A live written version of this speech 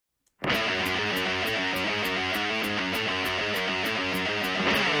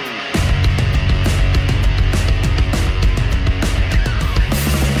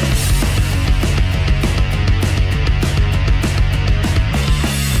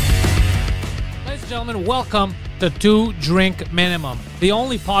gentlemen, welcome to Two Drink Minimum, the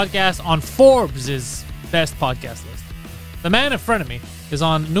only podcast on Forbes' best podcast list. The man in front of me is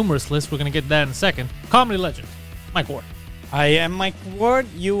on numerous lists. We're going to get to that in a second. Comedy legend, Mike Ward. I am Mike Ward.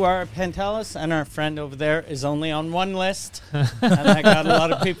 You are Pantelis, and our friend over there is only on one list, and that got a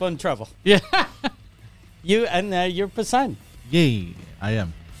lot of people in trouble. Yeah. You and you're Poseidon. Yay, I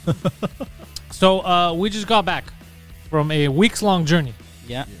am. So we just got back from a weeks-long journey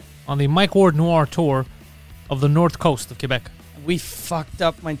Yeah. on the Mike Ward Noir tour of the north coast of Quebec. We fucked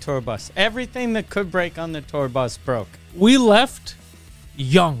up my tour bus. Everything that could break on the tour bus broke. We left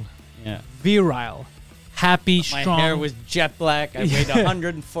young, Yeah. virile, happy, My strong. hair was jet black. I weighed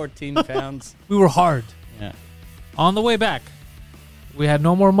 114 pounds. We were hard. Yeah. On the way back, we had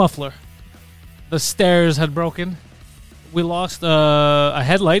no more muffler. The stairs had broken. We lost a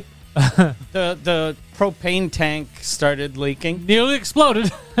headlight. The propane tank started leaking. Nearly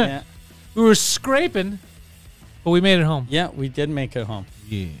exploded. Yeah. We were scraping, but we made it home. Yeah, we did make it home.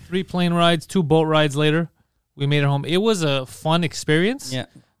 Yeah. 3 plane rides, 2 boat rides later, we made it home. It was a fun experience, Yeah.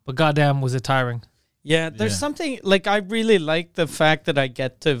 but goddamn was it tiring. Yeah, there's Yeah. something like I really like the fact that I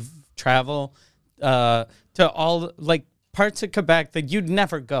get to travel to all like parts of Quebec that you'd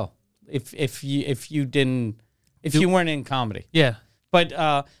never go if you weren't in comedy. Yeah. But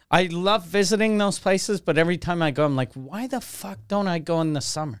I love visiting those places. But every time I go, I'm like, why the fuck don't I go in the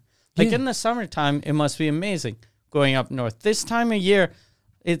summer? Like Yeah. in the summertime, it must be amazing going up north. This time of year,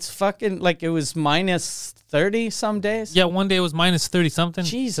 it's fucking like it was minus 30 some days. Yeah, one day it was minus 30 something.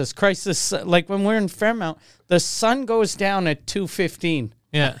 Jesus Christ! Like when we're in Fairmount, the sun goes down at 2:15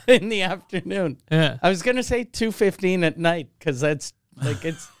 Yeah. in the afternoon. Yeah. I was gonna say 2:15 at night because that's like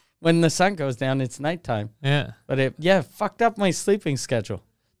it's when the sun goes down, it's nighttime. Yeah. But it fucked up my sleeping schedule.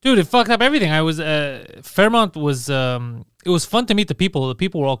 Dude, it fucked up everything. I was Fairmount was it was fun to meet the people. The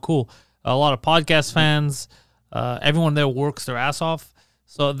people were all cool. A lot of podcast fans. Everyone there works their ass off.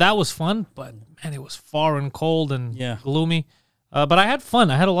 So that was fun, but man, it was far and cold and Yeah. gloomy. But I had fun.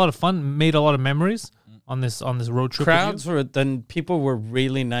 I had a lot of fun. Made a lot of memories on this road trip. with you. Crowds were people were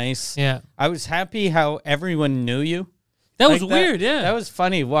really nice. Yeah. I was happy how everyone knew you. That was Like weird, yeah. That was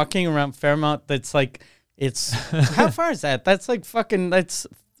funny walking around Fairmount. That's like, it's, how far is that? That's like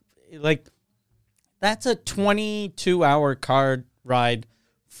that's a 22-hour car ride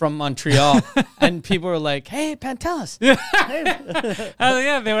from Montreal. And people were like, hey, Pantelis.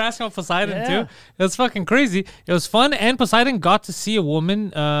 Yeah, they were asking about Poseidon Yeah. too. It was fucking crazy. It was fun, and Poseidon got to see a woman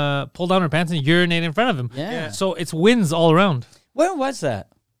pull down her pants and urinate in front of him. Yeah. So it's winds all around. Where was that?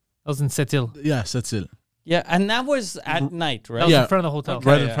 That was in Sept-Îles. Yes, that's it. Yeah, and that was at night, That right? was Yeah. in front of the hotel. Okay.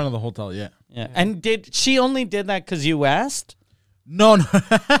 Right in yeah. front of the hotel, yeah. Yeah. And did she only did that because you asked? No.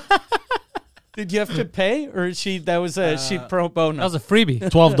 Did you have to pay, or she pro bono? That was a freebie.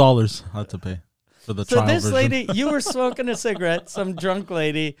 $12 I had to pay for the So trial this version. lady, you were smoking a cigarette. Some drunk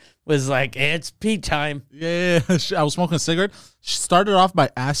lady was like, "It's pee time." Yeah. I was smoking a cigarette. She started off by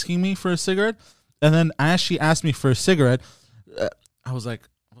asking me for a cigarette. And then as she asked me for a cigarette, I was like,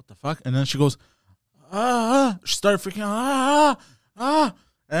 what the fuck? And then she goes, She started freaking out.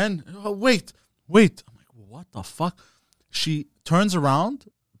 And wait. I'm like, what the fuck? She turns around.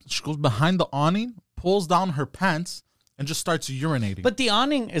 She goes behind the awning, pulls down her pants, and just starts urinating. But the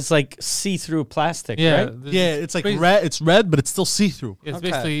awning is like see-through plastic, Yeah. right? yeah, it's like crazy. red. It's red, but it's still see-through. It's Okay.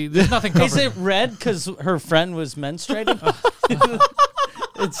 basically, there's nothing covered. Is it red because her friend was menstruating?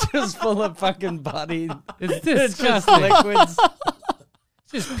 It's just full of fucking body. It's It's just disgusting. liquids.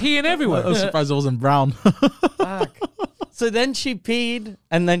 It's just peeing I everywhere. was surprised it wasn't brown. Fuck. So then she peed,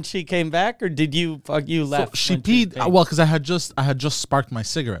 and then she came back, or did you left? She when peed. peed? Well, because I had just sparked my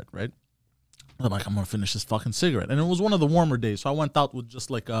cigarette, right? I'm like, I'm gonna finish this fucking cigarette, and it was one of the warmer days, so I went out with just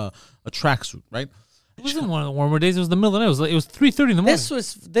like a tracksuit, right? It wasn't one of the warmer days. It was the middle of the night. It was 3:30 in the morning.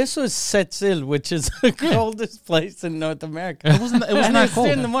 This was Sept-Îles, which is the coldest place in North America. It wasn't. It was And not it was cold.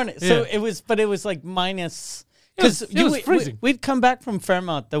 in the morning. So Yeah. it was like minus. It was- Because it was freezing. we'd come back from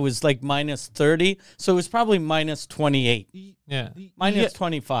Fairmount that was like minus 30, so it was probably minus 28, Yeah. minus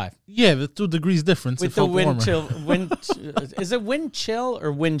 25 Yeah, the 2 degrees difference. with it the felt wind warmer. chill. Is it wind chill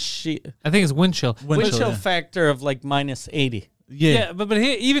or wind shear? I think it's wind chill. Wind Wind chill, chill yeah. factor of like minus 80. Yeah, but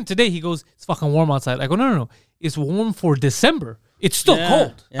even today he goes, it's fucking warm outside. I go, no. It's warm for December. It's still Yeah,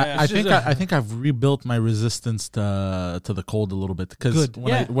 cold. yeah. I think I've rebuilt my resistance to the cold a little bit because Good.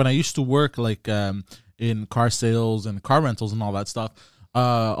 when I used to work like in car sales and car rentals and all that stuff, a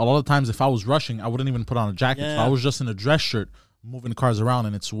lot of times if I was rushing, I wouldn't even put on a jacket. So Yeah. I was just in a dress shirt moving cars around,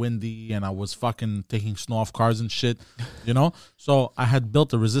 and it's windy, and I was fucking taking snow off cars and shit, you know. So I had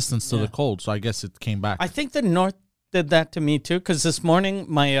built a resistance to the cold. So I guess it came back. I think the North did that to me too, because this morning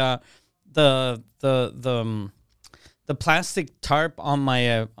the plastic tarp on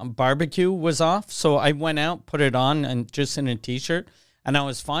my barbecue was off, so I went out, put it on, and just in a t-shirt, and I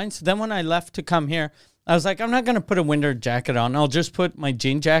was fine. So then when I left to come here, I was like, I'm not gonna put a winter jacket on. I'll just put my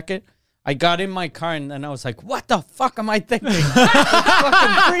jean jacket. I got in my car and then I was like, "What the fuck am I thinking? It's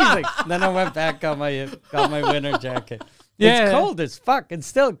fucking freezing." Then I went back, got my winter jacket. Yeah. It's cold as fuck. It's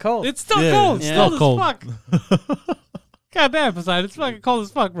still cold. It's still Yeah, cold. it's Still still cold. as fuck. God damn, Poseidon. It's fucking cold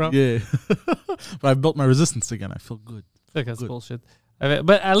as fuck, bro. Yeah. But I built my resistance again. I feel good. I think that's bullshit. But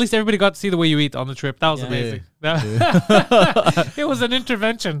at least everybody got to see the way you eat on the trip. That was Yeah. amazing. It was an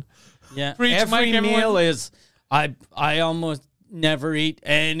intervention. Yeah. For each Every mic, everyone- meal is I almost never eat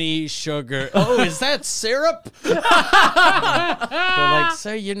any sugar. Oh, is that syrup? They're like,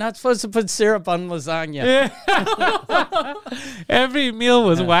 sir, you're not supposed to put syrup on lasagna. Every meal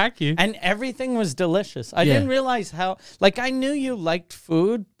was wacky. And everything was delicious. I Yeah. didn't realize how, like, I knew you liked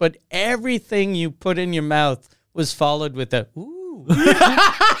food, but everything you put in your mouth was followed with a, ooh. Ooh.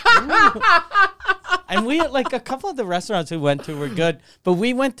 And we, like, a couple of the restaurants we went to were good, but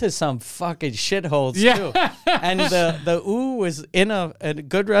we went to some fucking shitholes, too. And the ooh was in a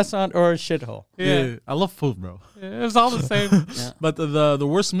good restaurant or a shithole. Yeah. I love food, bro. It was all the same. But the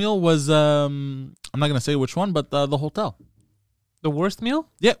worst meal was I'm not gonna say which one, but the hotel. The worst meal?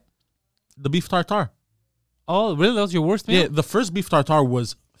 Yep. The beef tartare. Oh, really? That was your worst meal? Yeah, the first beef tartare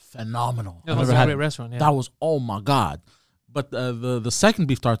was phenomenal. That I've was never a had great it. restaurant. Yeah. That was, oh my god. But the second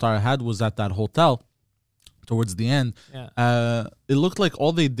beef tartare I had was at that hotel. Towards the end, Yeah. it looked like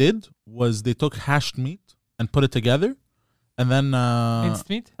all they did was they took hashed meat and put it together, and then Minced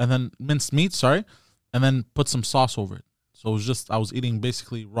meat? and then minced meat, sorry, and then put some sauce over it. So it was just I was eating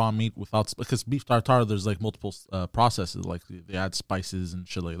basically raw meat without, because beef tartare there's like multiple processes, like they add spices and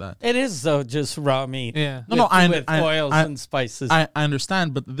shit like that. It is, though, just raw meat. Yeah. No, With oils and spices. I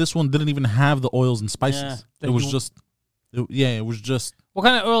understand, but this one didn't even have the oils and spices. Yeah. It was just, it was just What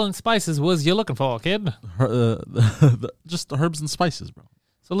kind of oil and spices was you looking for, kid? just the herbs and spices, bro.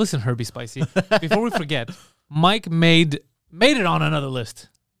 So listen, Herbie Spicy. Before we forget, Mike made it on another list.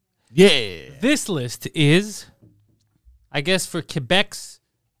 Yeah. This list is, I guess, for Quebec's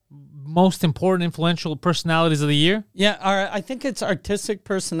most important, influential personalities of the year. Yeah, I think it's artistic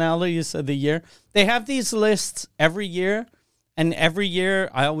personalities of the year. They have these lists every year, and every year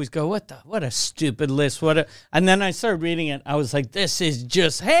I always go, what a stupid list. And then I started reading it. I was like, this is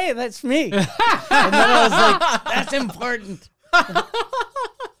just, hey, that's me. And then I was like, that's important.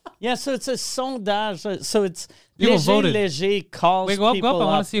 Yeah, so it's a sondage. So it's People Léger voted. Léger calls Wait, go up, people go up. I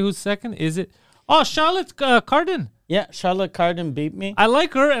want to see who's second. Is it? Oh, Charlotte Cardin. Yeah, Charlotte Cardin beat me. I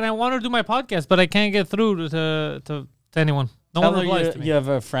like her, and I want her to do my podcast, but I can't get through to anyone. No Tell one her replies to me. you have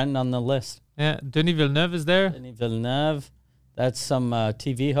a friend on the list. Yeah, Denis Villeneuve is there. Denis Villeneuve. That's some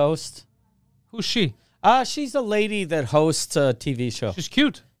TV host. Who's she? She's a lady that hosts a TV show. She's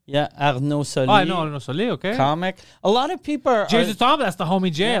cute. Yeah, Arnaud Soli. Oh, I know Arnaud Soli, okay. Comic. A lot of people are. Jason Tom, that's the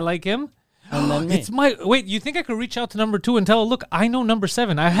homie Jay. I like him. And then me. It's my wait. You think I could reach out to number 2 and tell her, look, I know number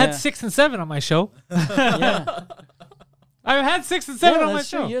 7. I had Yeah. 6 and 7 on my show. Yeah. I had 6 and 7 Yeah, on my that's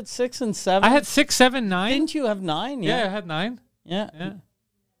true. show. You had 6 and 7. I had 6, 7, 9. Didn't you have 9? Yeah, I Yeah. had 9. Yeah. Yeah.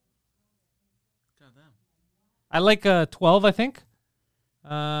 I like 12. I think. Who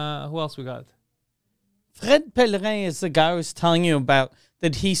else we got? Fred Pellerin is the guy I was telling you about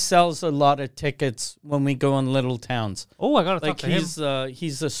that he sells a lot of tickets when we go in little towns. Oh, I gotta talk Like to him.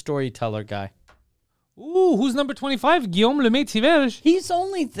 he's a storyteller guy. Ooh, who's number 25? Guillaume Lemaitre-Tiverge. He's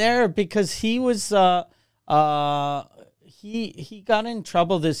only there because he was he got in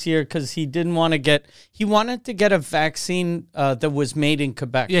trouble this year because he wanted to get a vaccine that was made in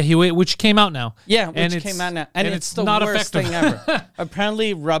Quebec. Yeah, which came out now. Yeah, And which it's- came out now. and And it's it's the not worst effective. thing ever.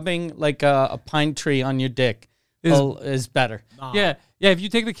 Apparently rubbing like a pine tree on your dick is better. Yeah, yeah. If you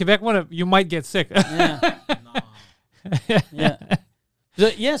take the Quebec one, you might get sick. Yeah. Yeah.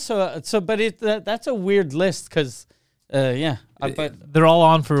 That's a weird list because, but They're all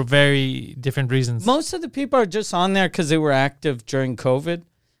on for very different reasons. most of the people are just on there because they were active during COVID.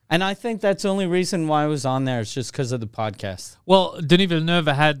 And I think that's the only reason why I was on there is just because of the podcast. Well, Denis Villeneuve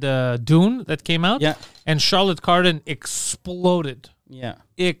had Dune that came out. Yeah. And Charlotte Cardin exploded. Yeah.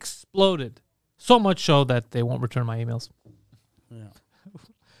 Exploded. So much so that they won't return my emails. Yeah.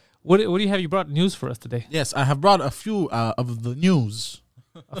 What do you have? You brought news for us today. Yes, I have brought a few of the news.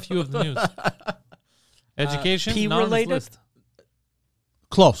 A few of the news. Education, P not on this related? list.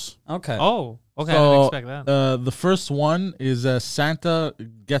 Close. Okay. Oh, okay. I So, didn't expect that. the first one is Santa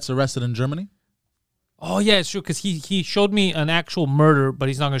gets arrested in Germany. Oh yeah, it's true because he showed me an actual murder, but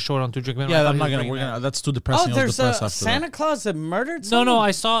he's not gonna show it on Two Drink Minimum. I Yeah, thought I'm he not was gonna. bringing We're that. gonna. That's too Oh, depressing. I was there's depressed a after Santa that. Claus that murdered No, someone? no,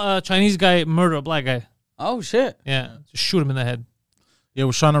 I saw a Chinese guy murder a black guy. Oh, shit. Yeah, just shoot him in the head. Yeah,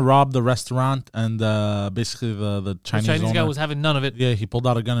 we're trying to rob the restaurant, and basically the The Chinese Chinese guy owner- was having none of it. Yeah, he pulled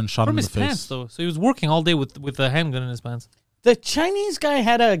out a gun and shot From him in his the face. pants though, so he was working all day with a handgun in his pants. The Chinese guy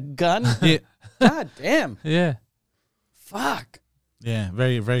had a gun? Yeah, God damn. Yeah, Fuck. yeah,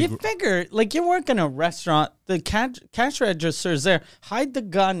 very, very. You figure, like, you work in a restaurant, the cash register is there. Hide the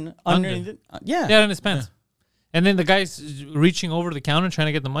gun underneath it. Yeah. yeah, in his pants. And then the guy's reaching over the counter trying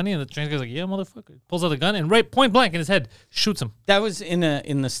to get the money, and the Chinese guy's like, "Yeah, motherfucker!" Pulls out the gun and right point blank in his head, shoots him. That was in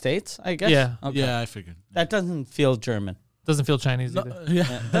the States, I guess? Yeah. Okay. Yeah, I figured. That doesn't feel German. Doesn't feel Chinese either. Yeah.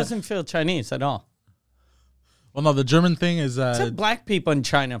 Yeah. Doesn't feel Chinese at all. Well, no, the German thing is. Except black people in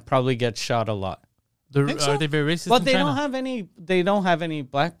China probably get shot a lot. Are they very racist? But in they China? don't have any. They don't have any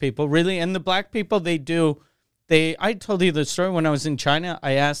black people really. And the black people they do. I told you the story when I was in China.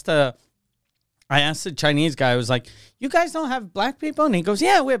 I asked the Chinese guy. I was like, "You guys don't have black people?" And he goes,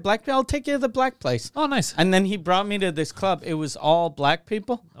 "Yeah, we have black people. I'll take you to the black place." Oh, nice. And then he brought me to this club. It was all black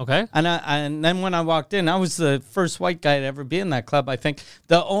people. Okay. And then when I walked in, I was the first white guy to ever be in that club. I think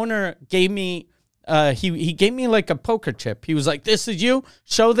the owner gave me. He gave me like a poker chip. He was like, "This is you.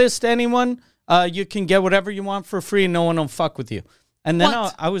 Show this to anyone. You can get whatever you want for free, and no one will fuck with you." And then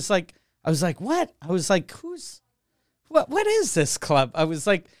What? I was like, "What?" I was like, What is this club?" I was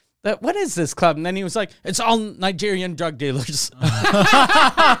like, "What is this club?" And then he was like, "It's all Nigerian drug dealers."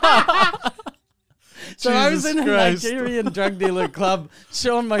 So I was Jesus in a Christ. Nigerian drug dealer club,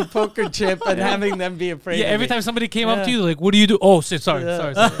 showing my poker chip and having them be afraid. Yeah, of every me. time somebody came up Yeah. to you, like, "What do you do?" Oh, shit, sorry.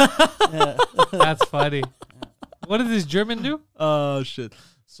 Yeah. That's funny. What did this German do? Oh shit!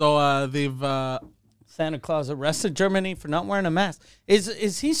 So they've. Santa Claus arrested Germany for not wearing a mask.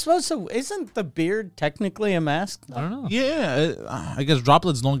 Is he supposed to? Isn't the beard technically a mask? I don't know. Yeah, I guess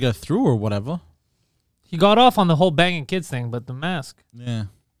droplets don't get through or whatever. He got off on the whole banging kids thing, but the mask. Yeah.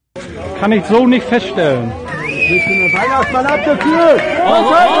 Kann ich so nicht feststellen. Weihnachtsmann abgeführt!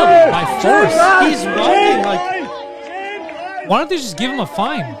 By force. He's walking like Why don't they just give him a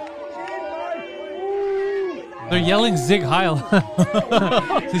fine? They're yelling Zig Heil.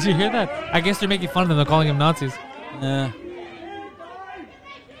 Did you hear that? I guess they're making fun of them. They're calling him Nazis. yeah.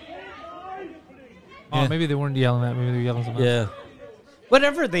 Oh, maybe they weren't yelling that. Maybe they were yelling something else. Yeah.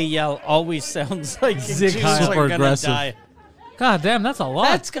 Whatever they yell always sounds like Zig Jews Heil. are Super gonna aggressive. die. God damn, that's a lot.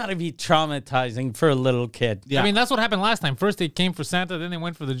 That's got to be traumatizing for a little kid. Yeah. I mean, that's what happened last time. First they came for Santa, then they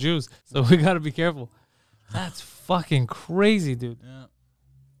went for the Jews. So we got to be careful. That's fucking crazy, dude.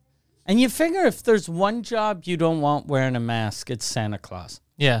 And you figure if there's one job you don't want wearing a mask, it's Santa Claus,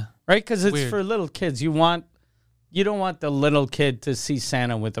 Yeah. right? Because it's Weird. for little kids. You don't want the little kid to see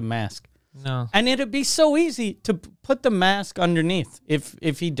Santa with a mask. No. And it'd be so easy to put the mask underneath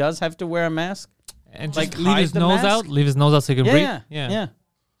if he does have to wear a mask. And Like, just leave hide his the nose mask? out. Leave his nose out so he can breathe. Yeah.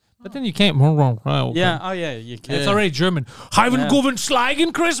 But then you can't. Okay. Yeah. Oh yeah, you can. It's already German. Haven't goven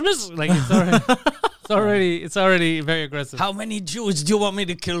Schlagen Christmas. Like it's already very aggressive. How many Jews do you want me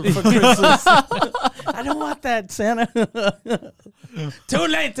to kill for Christmas? I don't want that, Santa. Too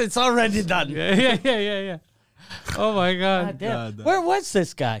late. It's already done. Yeah. Oh my god. Damn. Where was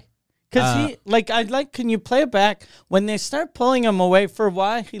this guy? Because can you play it back? When they start pulling him away for a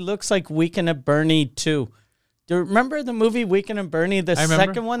while, he looks like Weekend at Bernie 2. Do you remember the movie Weekend at Bernie? The remember.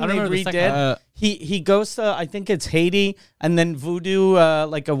 second one I they remember the second redid? one. He goes to, I think it's Haiti, and then voodoo,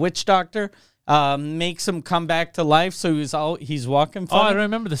 like a witch doctor, makes him come back to life. So he's walking Oh, I funny.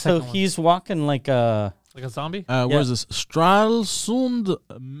 remember the So second one. he's walking like a... Like a zombie. Where's this? Stralsund,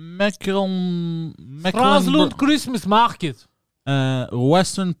 Straslund Mecklenburg, Christmas Market.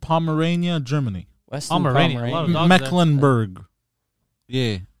 Western Pomerania, Germany. Western Pomerania, a lot of dogs. Mecklenburg.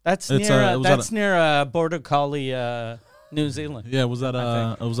 Yeah. That's It's, near it was at that's near Border Collie, New Zealand. Yeah, was that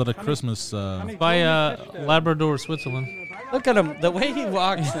a Christmas? By Labrador, Switzerland. Look at him, the way he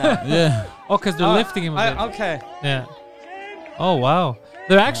walks now. Yeah. Oh, because they're lifting him a bit. Okay. Yeah. Oh wow.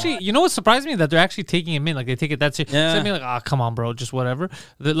 They're actually, you know what surprised me? That they're actually taking him in. Like they take it that serious. Yeah. Instead of being like, come on, bro, just whatever.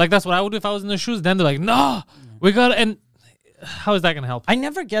 Like that's what I would do if I was in their shoes. Then they're like, no, we got to. And how is that gonna help? I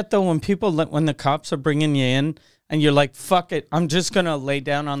never get though when when the cops are bringing you in and you're like, fuck it, I'm just gonna lay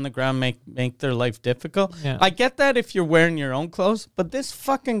down on the ground, make their life difficult. Yeah. I get that if you're wearing your own clothes, but this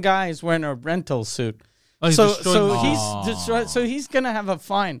fucking guy is wearing a rental suit. Oh, he's destroying- So he's gonna have a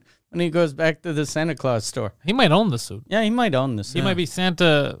fine when he goes back to the Santa Claus store. He might own the suit. Yeah, he might own this. He might be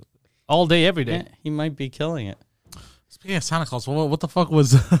Santa all day, every day. Yeah, he might be killing it. Speaking of Santa Claus, what the fuck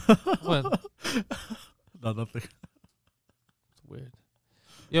was? What? No, nothing. It's weird.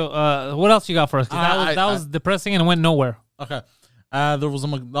 Yo, what else you got for us? 'Cause that was depressing and it went nowhere. Okay. There was a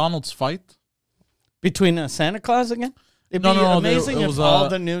McDonald's fight. Between Santa Claus again? It'd No, be no, amazing it if was, all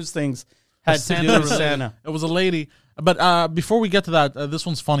the news things had to Santa do with related. Santa. It was a lady. But before we get to that, this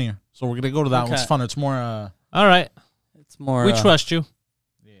one's funnier. So we're gonna go to that one. It's Okay. fun. It's more. All right. It's more. We trust you.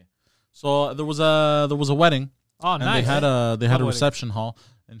 So there was a wedding, Oh, and nice. they had a wedding? reception hall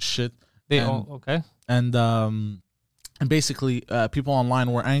and shit. Oh, okay. And basically, people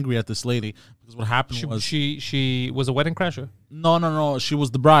online were angry at this lady because what happened was She was a wedding crasher. no, she was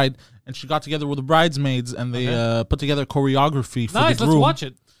the bride, and she got together with the bridesmaids, and they put together choreography for Nice. the Let's groom. watch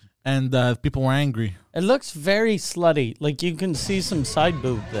it. And people were angry. It looks very slutty. Like you can see some side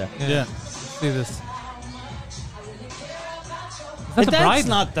boob there. Yeah. See this. Is that the That's bride?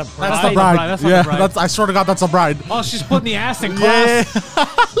 not the bride. That's the the bride. bride. That's not yeah, the bride. that's. I swear to God, that's a bride. Oh, she's putting the ass in Yeah.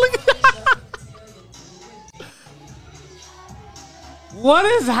 class. What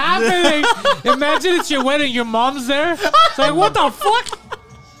is happening? Imagine it's your wedding. Your mom's there. It's like, what the fuck?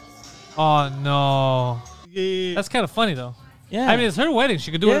 Oh, no. Yeah. That's kind of funny, though. Yeah. I mean, it's her wedding.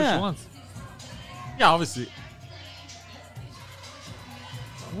 She could do whatever Yeah. she wants. Yeah, obviously.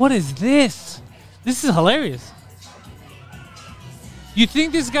 What is this? This is hilarious. You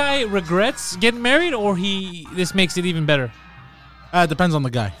think this guy regrets getting married, or this makes it even better? It depends on the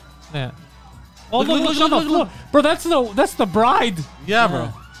guy. Yeah. Oh, look on the floor, bro. That's the bride. Yeah, bro.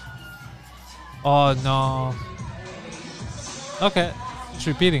 Oh no. Okay, it's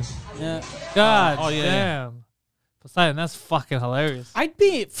repeating. Yeah. God Oh, yeah, damn. Poseidon, that's fucking hilarious. I'd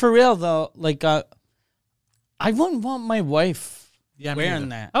be for real though. Like, I wouldn't want my wife Yeah, me wearing either.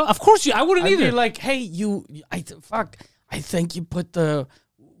 that. Oh, of course I wouldn't I'd either. be like, hey, I think you put the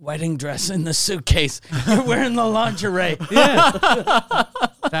wedding dress in the suitcase. You're wearing the lingerie. yeah.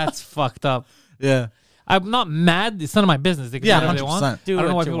 That's fucked up. Yeah. I'm not mad. It's none of my business. They can Yeah, do whatever they want. 100%. I don't know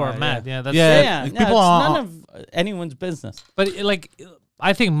why what you people are want, mad. yeah. Yeah, that's Yeah. Yeah, Like, no, people it's are- none of anyone's business. But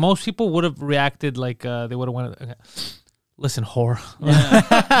I think most people would have reacted like they would have went. Okay. Listen, whore.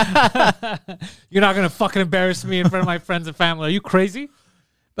 You're not gonna fucking embarrass me in front of my friends and family. Are you crazy?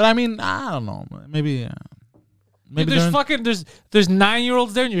 But I mean, I don't know. Maybe. Maybe Dude, they're- there's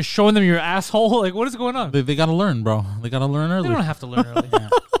 9-year-olds there, and you're showing them your asshole. Like, what is going on? they gotta learn, bro. They gotta learn They early. don't have to learn early.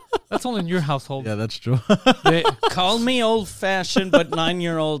 That's only in your household. Yeah, that's true. They- Call me old-fashioned, but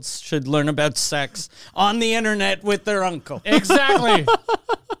 9-year-olds should learn about sex on the internet with their uncle. exactly.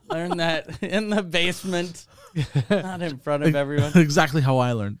 Learn that in the basement, not in front of everyone. Exactly how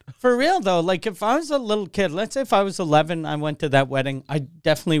I learned. For real though, like if I was a little kid, let's say if I was 11, I went to that wedding, I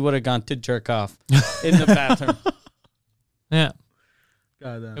definitely would have gone to jerk off in the bathroom. Yeah,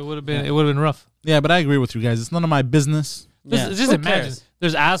 God, it would have been rough. yeah, but I agree with you guys. It's none of my business. Just Who imagine. cares?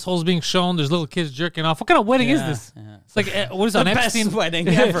 There's assholes being shown. There's little kids jerking off. What kind of wedding is Yeah, this? yeah. It's like what is it, on The Epstein? best wedding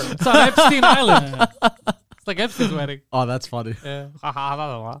ever. It's on Epstein Island. It's like Epstein's wedding. Oh, that's funny. Yeah.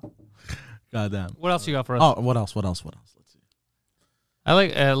 God damn. What else you got for us? Oh, what else? Let's see. I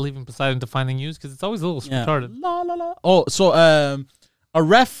like leaving Poseidon to finding news because it's always a little Yeah. retarded. La la la. Oh, so a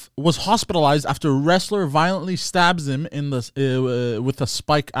ref was hospitalized after a wrestler violently stabs him in the with a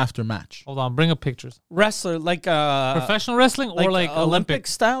spike after match. Hold on, bring up pictures. Wrestler, like Professional wrestling or like Olympic?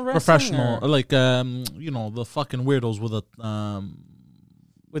 style wrestling, Professional, or like the fucking weirdos with a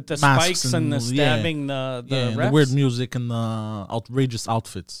with the masks spikes and the and- yeah. stabbing the and the refs? weird music and the outrageous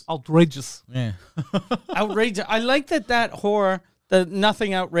outfits. Outrageous. Yeah. Outrageous. I like that horror.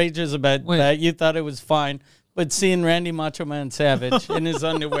 Nothing outrageous about Wait. that. You thought it was fine, but seeing Randy Macho Man Savage in his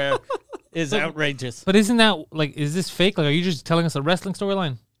underwear is outrageous. But isn't that like, is this fake? Like, are you just telling us a wrestling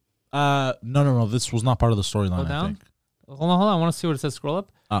storyline? No. This was not part of the storyline. Go I down. think. Hold on. I want to see what it says. Scroll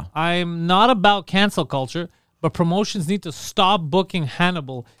up. Oh. I'm not about cancel culture, but promotions need to stop booking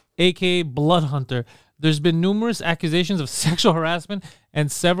Hannibal, aka Blood Hunter. There's been numerous accusations of sexual harassment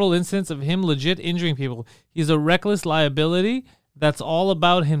and several incidents of him legit injuring people. He's a reckless liability that's all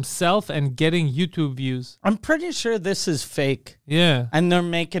about himself and getting YouTube views. I'm pretty sure this is fake, Yeah. and they're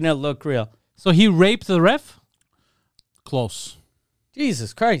making it look real. So he raped the ref? Close.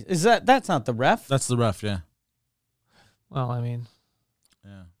 Jesus Christ. That's not the ref? That's the ref. Yeah. Well, I mean,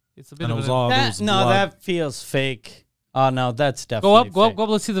 Yeah. it's a bit And it of was a... all. there That, was no, blood. that feels fake. Oh no, that's Go definitely up, go up, fake. go up.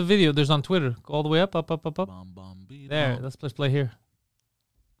 Let's see the video. There's on Twitter. Go all the way up, up, up, up, up. Bum, bum, beat, There. bum. Let's play here.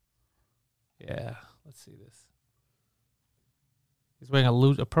 Yeah. Let's see this. He's wearing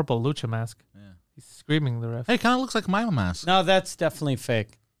a purple lucha mask. Yeah. He's screaming the ref. Hey, kind of looks like my mask. No, that's definitely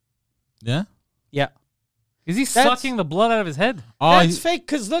fake. Yeah. Yeah. Is he That's- sucking the blood out of his head? Oh, That's fake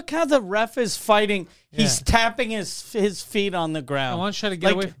because look how the ref is fighting. He's Yeah. tapping his feet on the ground. I want to try to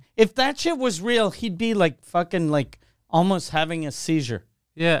get like, away. if that shit was real, he'd be like fucking like almost having a seizure.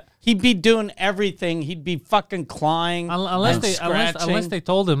 Yeah. He'd be doing everything. He'd be fucking clawing, Unless and they scratching. unless they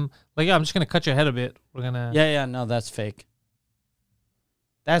told him like, yeah, I'm just gonna cut your head a bit. We're gonna. Yeah, no, that's fake.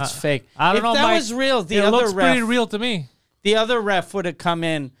 That's fake. I don't if know. that Mike, was real, the it other looks pretty ref, real to me. the other ref would have come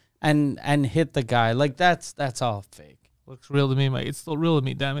in and hit the guy. Like that's all fake. Looks real to me, Mike. It's still real to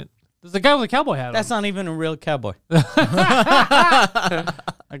me. Damn it. There's a guy with a cowboy hat. That's on. not even a real cowboy. That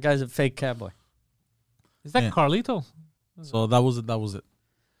guy's a fake cowboy. Is that Yeah. Carlito? So that was it. That was it.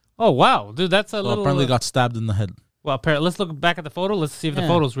 Oh wow, dude, that's a So little. apparently got stabbed in the head. Well, apparently, let's look back at the photo. Let's see if the Yeah.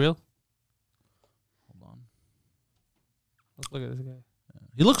 photo's real. Hold on. Let's look at this guy.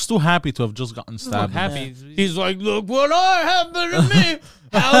 He looks too happy to have just gotten Doesn't look stabbed. happy. He's like, look what happened to me.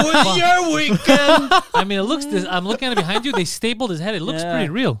 How was your weekend? I mean, it looks. I'm looking at it behind you. They stapled his head. It looks Yeah. pretty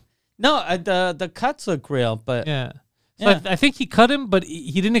real. No, the cuts look real, but Yeah. So Yeah. I think he cut him, but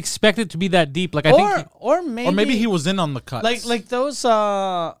he didn't expect it to be that deep. Like I think. or maybe Or maybe he was in on the cuts. like those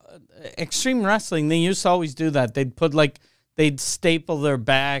extreme wrestling. They used to always do that. They'd staple their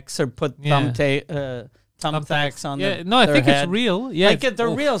backs or put thumbtacks on Yeah. No, I their think head. it's real. Yeah. Like they're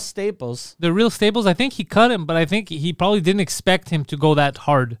real staples. The real staples. I think he cut him, but I think he probably didn't expect him to go that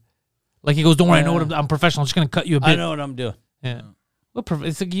hard. Like he goes, "Don't worry, I know what I'm professional. I'm just gonna cut you a bit." I know what I'm doing. Yeah. Well,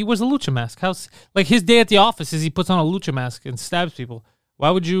 it's like he wears a lucha mask. How's like his day at the office is he puts on a lucha mask and stabs people.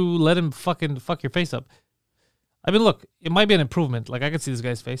 Why would you let him fuck your face up? I mean, look, it might be an improvement. Like I could see this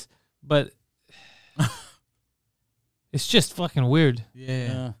guy's face, but it's just fucking weird.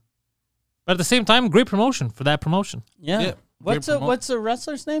 yeah. But at the same time, great promotion for that promotion. Yeah. Yeah, What's great what's the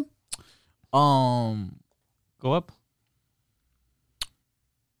wrestler's name? Go up.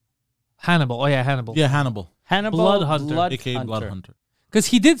 Hannibal. Oh yeah, Hannibal. Yeah, Hannibal. Hannibal Blood Hunter. AKA Blood Hunter. Because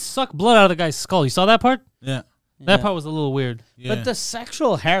he did suck blood out of the guy's skull. You saw that part? Yeah. That Yeah. part was a little weird. Yeah. But the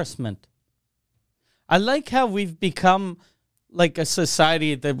sexual harassment. I like how we've become like a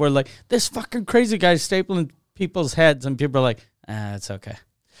society that we're like, this fucking crazy guy's stapling people's heads, and people are like, it's okay.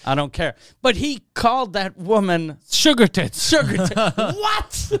 I don't care. But he called that woman Sugar tits. sugar.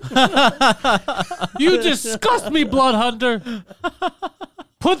 What? You disgust me, Blood Hunter.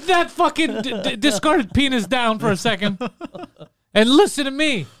 Put that fucking discarded penis down for a second and listen to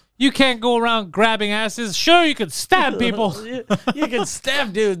me. You can't go around grabbing asses. Sure, you could stab people. You can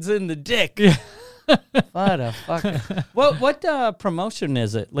stab dudes in the dick. What a fuck. What promotion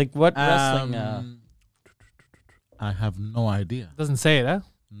is it? Like what wrestling? I have no idea. Doesn't say it, huh?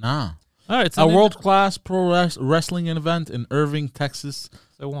 Nah. All right, A world-class pro wrestling event in Irving, Texas.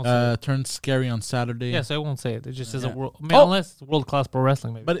 So it won't say it. Turned scary on Saturday. Yeah, so it won't say it. It just says a Yeah. world. I mean, unless it's world class pro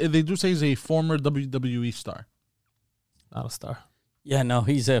wrestling, maybe. But they do say he's a former WWE star. Not a star. Yeah, no,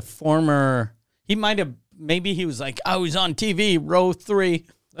 he's a former. He might have. Maybe he was like, I was on TV, row 3.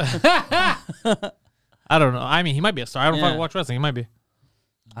 I don't know. I mean, he might be a star. I don't Yeah. fucking watch wrestling. He might be.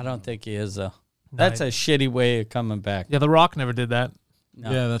 I don't think he is though. That's a shitty way of coming back. Yeah, The Rock never did that, No.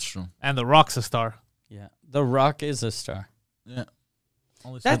 Yeah, that's true. and The Rock's a star. Yeah, The Rock is a star. Yeah.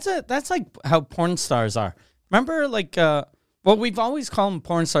 Only That's like how porn stars are. Remember, like, well, we've always called them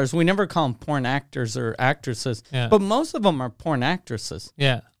porn stars. We never call them porn actors or actresses. Yeah. But most of them are porn actresses.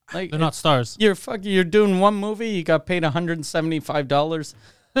 Yeah, Like, they're not stars. You're doing one movie. You got paid $175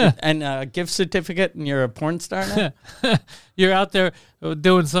 and a gift certificate, and you're a porn star now. You're out there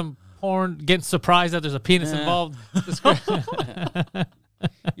doing some porn, getting surprised that there's a penis involved.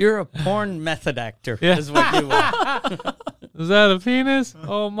 You're a porn method actor. Yeah. Is what you are. Is that a penis?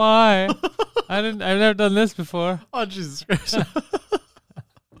 Oh my! I've never done this before. Oh, Jesus Christ.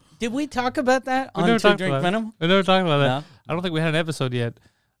 Did we talk about that We on never To talked Drink about it. Venom? We never talked about that. No? I don't think we had an episode yet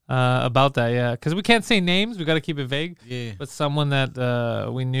about that. Yeah, because we can't say names. We got to keep it vague. Yeah. But someone that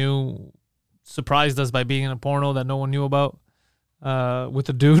we knew surprised us by being in a porno that no one knew about with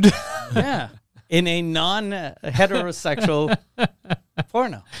a dude. Yeah. In a non-heterosexual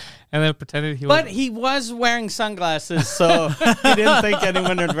porno. And then pretended he But was. he was wearing sunglasses, so he didn't think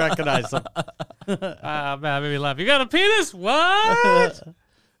anyone would recognize him. Ah, man, that made me laugh. You got a penis? What?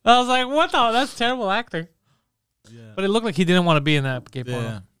 I was like, what the? That's terrible acting. Yeah. But it looked like he didn't want to be in that gay porno.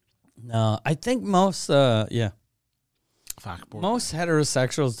 Yeah. No, I think most Fuck, poor most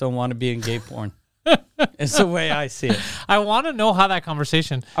heterosexuals don't want to be in gay porn. It's the way I see it. I want to know how that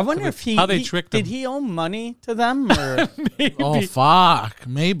conversation. I wonder if how they tricked him. did he owe money to them or Oh, fuck.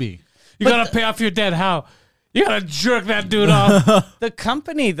 Maybe. You got to pay off your debt. How? You got to jerk that dude off. the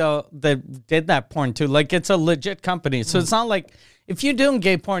company though that did that porn too? Like it's a legit company, so it's not like If you're doing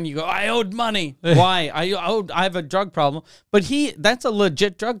gay porn, you go, I owed money. Why? I have a drug problem. But that's a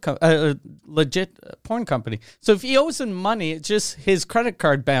legit legit porn company. So if he owes him money, it's just his credit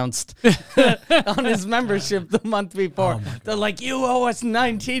card bounced on his membership the month before. They're like, you owe us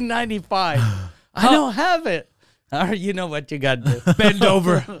 $19.95. I don't have it. All right, you know what you got to do. Bend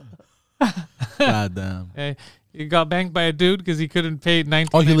over. God damn. Hey, he got banged by a dude because he couldn't pay 19.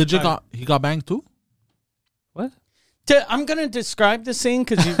 Oh, he legit got banged too? What? I'm gonna describe the scene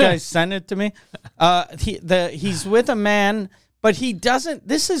because you guys sent it to me. He's with a man, but he doesn't.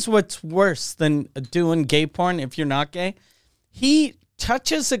 This is what's worse than doing gay porn. If you're not gay, he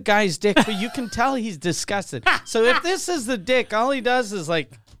touches a guy's dick, but you can tell he's disgusted. So if this is the dick, all he does is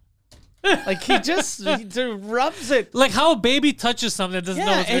like he just rubs it. Like how a baby touches something that doesn't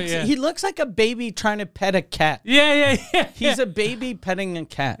know what's going on. He looks like a baby trying to pet a cat. Yeah. He's a baby petting a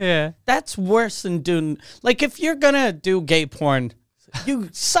cat. Yeah. That's worse than doing, like, if you're gonna do gay porn, you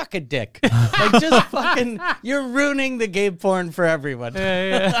suck a dick. Like, just fucking, you're ruining the gay porn for everyone.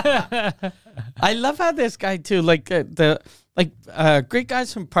 Yeah. I love how this guy too, like Greek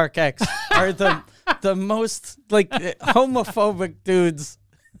guys from Park X are the most like homophobic dudes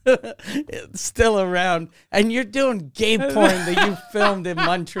still around, and you're doing gay porn that you filmed in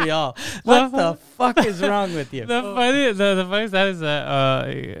Montreal. What the fuck is wrong with you? The funniest that is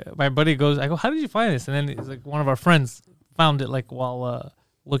that my buddy goes, I go, how did you find this? And then it's like one of our friends found it like while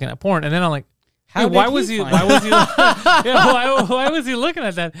looking at porn, and then I'm like, How why did was he he? find Why was he? Why was he looking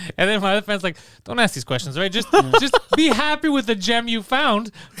at that? And then my other friend's like, "Don't ask these questions, right? Just be happy with the gem you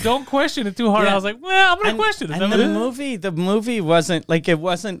found. Don't question it too hard." Yeah. I was like, "Well, I'm gonna question it." And the movie wasn't like, it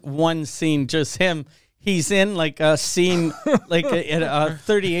wasn't one scene, just him. He's in like a scene, like a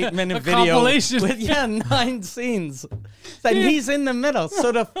 38-minute video compilation. with 9 scenes, and he's in the middle.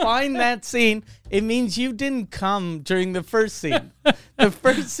 So to find that scene, it means you didn't come during the first scene. The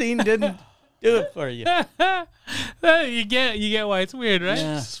first scene didn't do it for you. you get why it's weird, right?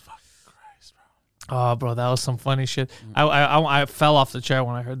 Yeah. Jesus fucking Christ, bro. Oh, bro, that was some funny shit. I fell off the chair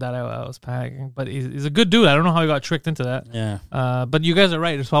when I heard that. I was panicking, but he's a good dude. I don't know how he got tricked into that. Yeah. But you guys are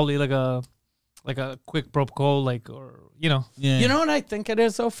right. It's probably like a quick protocol, or Yeah. You know what I think it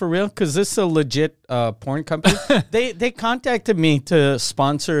is, though, for real? Because this is a legit porn company. They contacted me to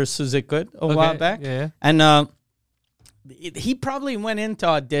sponsor Suzik a while back. Yeah. And he probably went into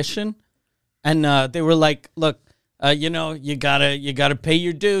audition, and they were like, "Look, you gotta pay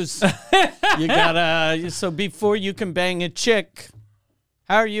your dues. You gotta so before you can bang a chick,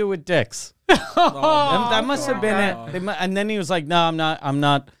 how are you with dicks?" That must have been it. And then he was like, "No, I'm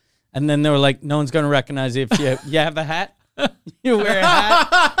not." And then they were like, "No one's gonna recognize you if you have a hat. You wear a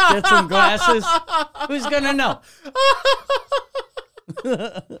hat, get some glasses. Who's gonna know?"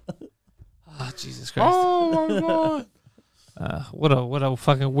 Oh, Jesus Christ! Oh my God. What a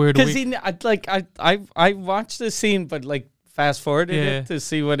fucking weird Because week. I watched the scene, but like fast forwarded it to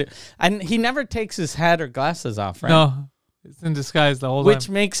see what it. And he never takes his hat or glasses off, right? No, it's in disguise the whole Which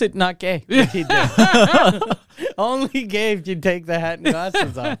time. makes it not gay. What he did. Only gay if you take the hat and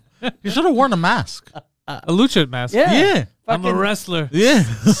glasses off. You should have worn a mask. A lucha mask. Yeah. Yeah. I'm a Fucking wrestler. Yeah.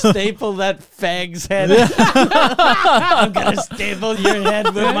 staple that fag's head. I'm gonna staple your head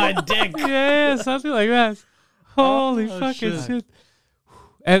with my dick. Yeah, something like that. Holy fucking shit.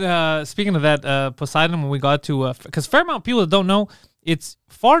 And speaking of that, Poseidon, when we got to, because Fairmount, people that don't know, it's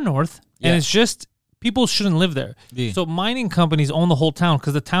far north, and it's just, people shouldn't live there. Yeah. So mining companies own the whole town,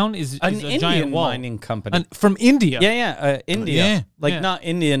 because the town is An a Indian giant wall. mining company. From India. India. Yeah. Like Yeah. not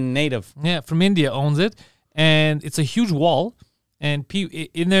Indian native. Yeah, from India owns it, and it's a huge wall. And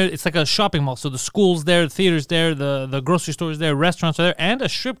in there, it's like a shopping mall. So the school's there, the theater's there, the grocery store's there, restaurants are there, and a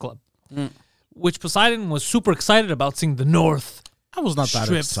strip club. Which Poseidon was super excited about, seeing the north. I was not that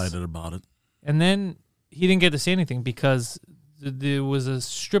Strips. excited about it. And then he didn't get to say anything because there was a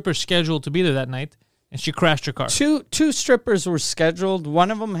stripper scheduled to be there that night, and she crashed her car. Two strippers were scheduled.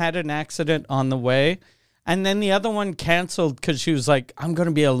 One of them had an accident on the way, and then the other one canceled because she was like, "I'm going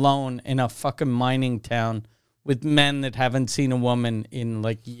to be alone in a fucking mining town with men that haven't seen a woman in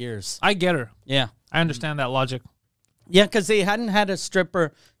like years." I get her. Yeah. I understand that logic. Yeah, because they hadn't had a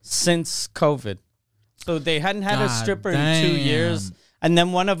stripper since COVID. So they hadn't had a God stripper in 2 years. And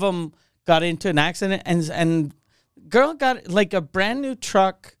then one of them got into an accident, and girl got like a brand new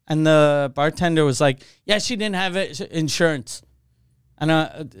truck, and the bartender was like, "Yeah, she didn't have insurance." And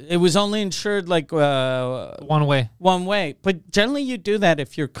it was only insured like One way. one way. But generally you do that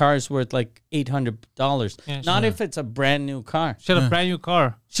if your car's worth like $800. Yeah, Not sure. if it's a brand new car. She had a brand new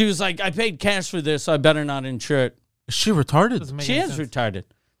car. She was like, "I paid cash for this, so I better not insure it." Is she retarded? Doesn't make She any is sense. retarded.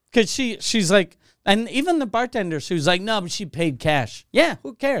 Because she's like, And even the bartenders who's like, no, but she paid cash. Yeah,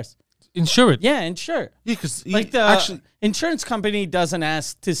 who cares? Insure it. Yeah, insure. Yeah, because Like the insurance company doesn't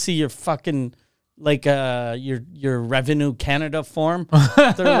ask to see your fucking like your Revenue Canada form.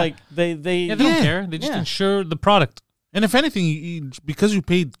 They're like they Yeah, they don't care. They just insure the product. and if anything, because you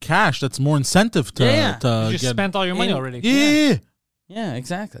paid cash, that's more incentive to to You just get. spent all your money already. Yeah,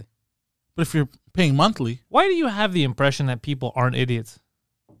 exactly. But if you're paying monthly, Why do you have the impression that people aren't idiots?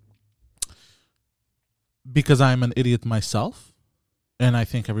 because I'm an idiot myself, and I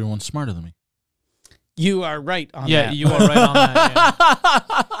think everyone's smarter than me. You are right on Yeah, that. you are right on that.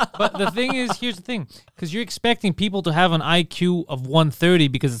 Yeah. But the thing is, here's the thing. Because you're expecting people to have an IQ of 130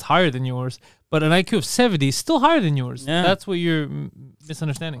 because it's higher than yours, but an IQ of 70 is still higher than yours. Yeah. That's what you're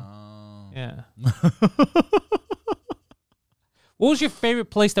misunderstanding. Yeah. What was your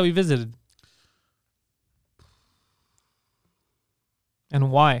favorite place that we visited? And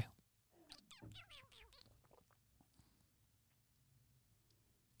why?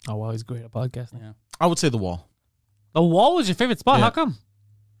 Oh, wow, he's great at podcasting. Yeah. I would say the wall. The wall was your favorite spot. Yeah. How come?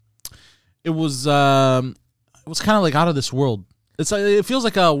 It was kind of like out of this world. It's like, it feels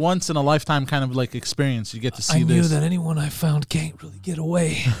like a once in a lifetime kind of like experience. You get to see this. anyone I found can't really get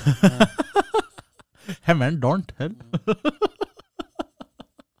away. Hey man, don't tell.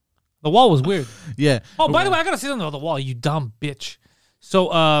 The wall was weird. Yeah. Oh, by the way, I gotta say something about the wall. You dumb bitch. So,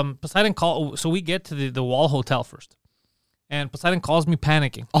 Poseidon So we get to the wall hotel first, and Poseidon calls me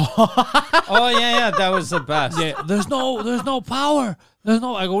panicking. Oh yeah, that was the best. Yeah, there's no power. There's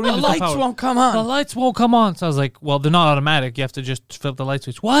no. I go, what do you The mean there's no lights power? won't come The on. lights won't come on. So I was like, well, they're not automatic. You have to just flip the light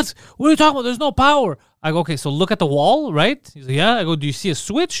switch. What? What are you talking about? There's no power. I go, okay, so look at the wall, right? He's like, yeah. I go, do you see a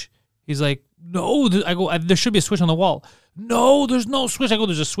switch? He's like, no. I go, there should be a switch on the wall. No, there's no switch. I go,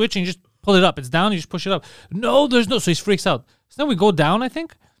 there's a switch and you just pull it up. It's down. You just push it up. No, there's no. So he freaks out. So then we go down, I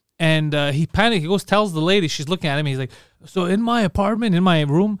think. And he panics. He goes, tells the lady, she's looking at him. He's like, so in my apartment, in my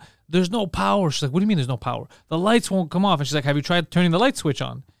room, there's no power. She's like, what do you mean there's no power? The lights won't come off. And she's like, have you tried turning the light switch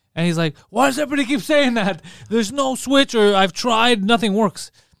on? And he's like, why does everybody keep saying that? There's no switch, or I've tried, nothing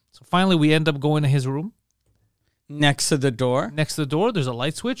works. So finally, we end up going to his room. Next to the door. Next to the door, there's a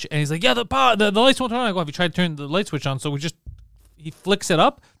light switch. And he's like, yeah, the lights won't turn on. I go, have you tried turning the light switch on? So he flicks it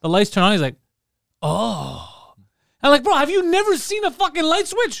up. The lights turn on. He's like, oh. I'm like, bro, have you never seen a fucking light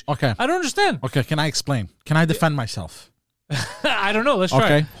switch? Okay. I don't understand. Okay, can I explain? Can I defend myself? I don't know. Let's try.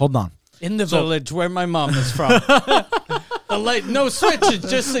 Okay, hold on. In the village where my mom is from. The light, no switch, it's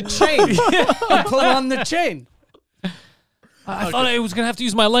just a chain. You pull on the chain. I thought I was going to have to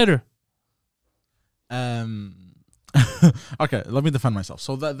use my lighter. Okay, let me defend myself.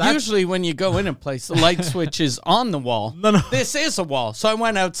 So that Usually when you go in a place, the light switch is on the wall. No. This is a wall. So I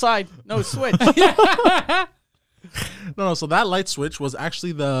went outside, no switch. No. So that light switch was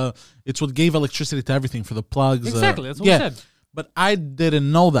actually it's what gave electricity to everything for the plugs. Exactly, that's what we said. But I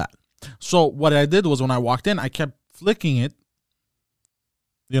didn't know that. So what I did was when I walked in, I kept flicking it,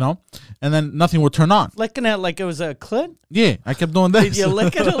 and then nothing would turn on. Licking it like it was a clit? Yeah, I kept doing this. Did you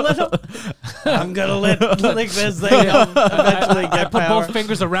lick it a little? I'm going to lick this thing. I'll eventually I get put power. both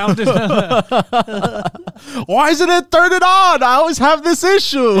fingers around it. Why isn't it turning on? I always have this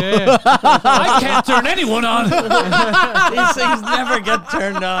issue. Yeah. I can't turn anyone on. These things never get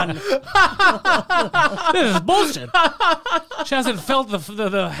turned on. This is bullshit. She hasn't felt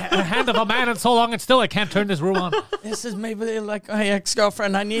the hand of a man in so long, and still I can't turn this room on. This is maybe like my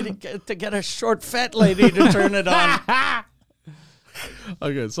ex-girlfriend. I need to get a short, fat lady to turn it on.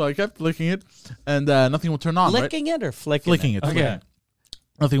 Okay, so I kept flicking it, and nothing would turn on. Licking it or flicking Flicking it. Okay.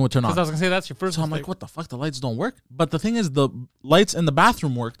 Nothing would turn on. Because I was going to say that's your first So I'm like, mistake. what the fuck? The lights don't work? But the thing is, the lights in the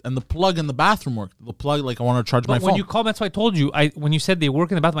bathroom worked, and the plug in the bathroom worked. The plug, like I want to charge my But when phone. you called, that's why I told you. When you said they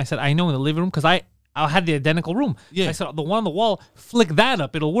work in the bathroom, I said I know in the living room because I had the identical room. Yeah. I said the one on the wall, flick that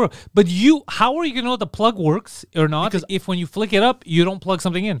up, it'll work. But how are you gonna know if the plug works or not? Because if when you flick it up, you don't plug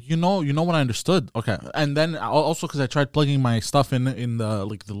something in. You know what I understood. Okay, and then also because I tried plugging my stuff in the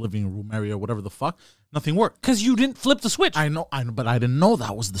living room area, whatever the fuck, nothing worked. Because you didn't flip the switch. I know, but I didn't know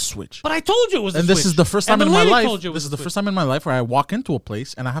that was the switch. But I told you it was. And the this switch. is the first time And in the my lady life. told you it was This is the switch. first time in my life where I walk into a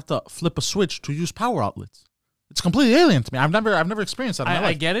place and I have to flip a switch to use power outlets. It's completely alien to me. I've never experienced that in my I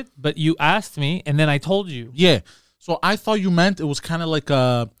life. get it, but you asked me, and then I told you. Yeah. So I thought you meant it was kind of like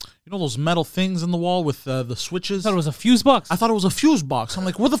those metal things in the wall with the switches. I thought it was a fuse box. I thought it was a fuse box. I'm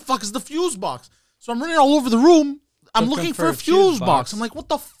like, where the fuck is the fuse box? So I'm running all over the room. I'm looking for a fuse box. I'm like, what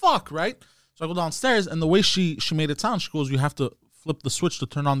the fuck, right? So I go downstairs, and the way she made it sound, she goes, you have to flip the switch to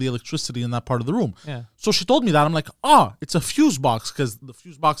turn on the electricity in that part of the room. Yeah. So she told me that. I'm like, it's a fuse box because the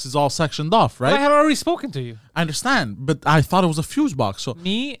fuse box is all sectioned off, But I right? had already spoken to you. I understand, but I thought it was a fuse box. So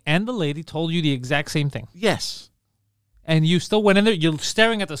Me and the lady told you the exact same thing. yes, And you still went in there. You're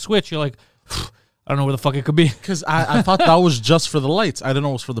staring at the switch. You're like, I don't know where the fuck it could be. because I thought that was just for the lights. I didn't know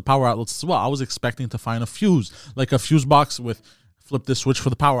it was for the power outlets as well. I was expecting to find a fuse, like a fuse box with flip this switch for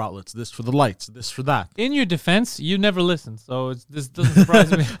the power outlets, this for the lights, this for that. In your defense, you never listened. So this doesn't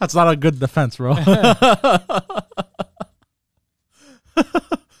surprise me. That's not a good defense, bro.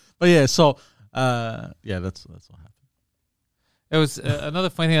 But yeah, so that's what happened. It was another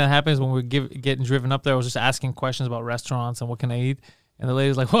funny thing that happens when we're getting driven up there. I was just asking questions about restaurants and what can I eat, and the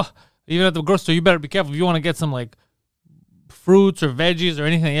lady's like, "Well, even at the grocery store, you better be careful if you want to get some like fruits or veggies or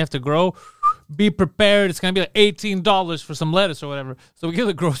anything you have to grow. Be prepared. It's gonna be like $18 for some lettuce or whatever." So we go to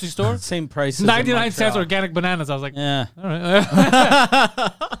the grocery store, Same price. as in 99 cents Montreal. organic bananas. I was like, Yeah. all right.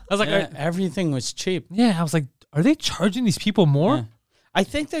 I was like, Yeah, everything was cheap. yeah. I was like, are they charging these people more? Yeah. I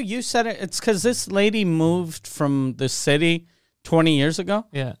think that you said it's because this lady moved from the city 20 years ago.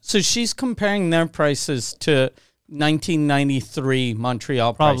 Yeah. So she's comparing their prices to 1993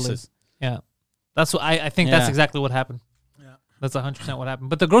 Montreal Probably. prices. Yeah. That's what I think that's Yeah. exactly what happened. Yeah. That's 100% what happened.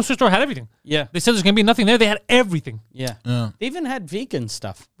 But the grocery store had everything. Yeah. They said there's going to be nothing there. They had everything. Yeah. Yeah. They even had vegan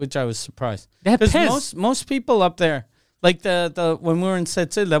stuff, which I was surprised. They had Because Pez. most people up there, like the when we were in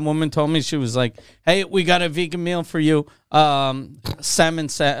Setsil, that woman told me, she was like, "Hey, we got a vegan meal for you, salmon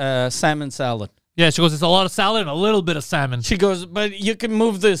salad." Yeah, she goes, it's a lot of salad and a little bit of salmon. She goes, "But you can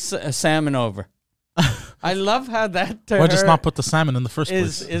move this salmon over." I love how that to Why just her not put the salmon in the first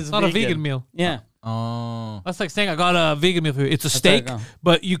is place? is It's not a vegan meal. Yeah. Oh, That's like saying I got a vegan meal for you. It's a how steak, it go.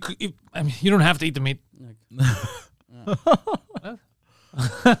 but you could, I mean, you don't have to eat the meat.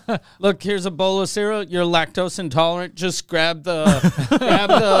 Look, here's a bowl of cereal. You're lactose intolerant. Just grab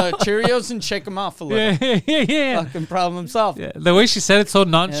the Cheerios and shake them off a little. Yeah. Fucking problem solved. Yeah. The way she said it so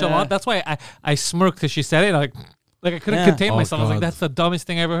nonchalant, Yeah. that's why I smirked as she said it. Like I couldn't Yeah. contain Oh, myself. I was like, God. that's the dumbest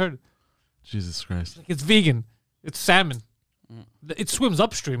thing I ever heard. Jesus Christ. Like, it's vegan. It's salmon. It swims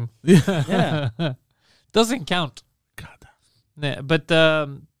upstream. Yeah. Doesn't count. God. Yeah, but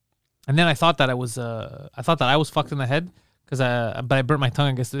and then I thought that I was fucked in the head because I burnt my tongue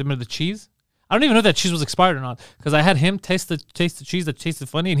against the cheese. I don't even know if that cheese was expired or not because I had him taste the cheese that tasted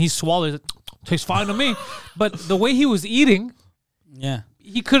funny and he swallowed it. Tastes fine to me, but the way he was eating, Yeah.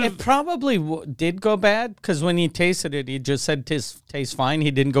 he could It have. probably did go bad because when he tasted it, he just said tastes fine.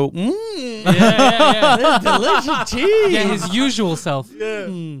 He didn't go, Yeah. delicious cheese. Yeah, his usual self.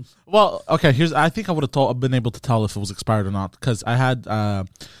 Well, okay. I think I would have been able to tell if it was expired or not because I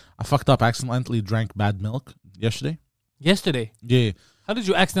fucked up. Accidentally drank bad milk yesterday. Yesterday, Yeah. how did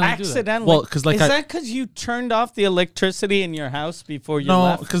you accidentally do that? Accidentally. Well, 'cause, like, is I- that because you turned off the electricity in your house before you No,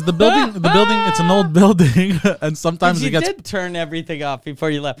 left? because the building, it's an old building, and sometimes You it gets. did turn everything off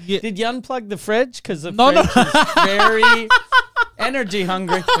before you left. Yeah. Did you unplug the fridge? Because the No, no. fridge is very energy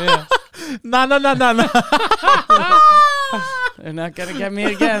hungry. Yeah. No. They're not gonna get me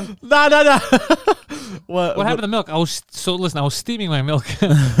again. No. What happened to the milk? I was steaming my milk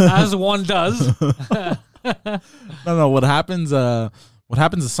as one does. No. What happens? What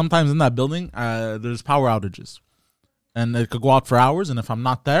happens is sometimes in that building, there's power outages, and it could go out for hours. And if I'm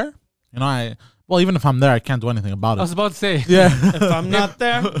not there, even if I'm there, I can't do anything about I was it. about to say, Yeah. If I'm not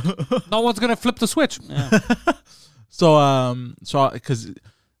there, no one's gonna flip the switch. So because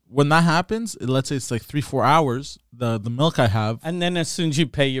when that happens, let's say it's like 3-4 hours, the milk I have. and then as soon as you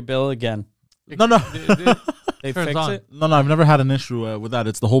pay your bill again, No. they Turns fix on. it. No, I've never had an issue with that.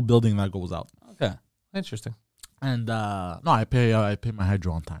 It's the whole building that goes out. Okay. Interesting. And no, I pay my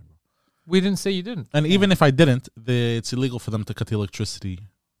hydro on time. We didn't say you didn't. And even if I didn't, it's illegal for them to cut the electricity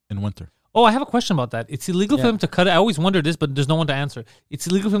in winter. Oh, I have a question about that. It's illegal for Yeah. them to cut it. I always wonder this, but there's no one to answer. It's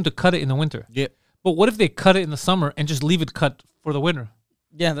illegal for them to cut it in the winter. Yeah. But what if they cut it in the summer and just leave it cut for the winter?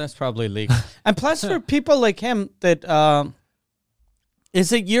 Yeah, that's probably legal. And plus, for people like him, that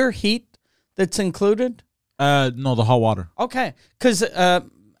is it your heat that's included? No, the hot water. Okay, because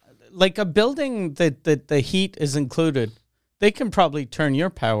like a building that the heat is included, they can probably turn your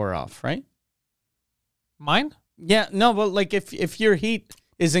power off, right? Mine? Yeah, no, but like if your heat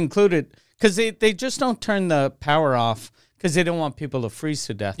is included, because they just don't turn the power off because they don't want people to freeze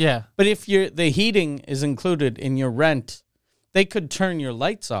to death. Yeah. But if the heating is included in your rent, they could turn your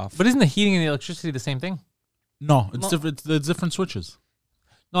lights off. But isn't the heating and the electricity the same thing? No, it's different. It's different switches.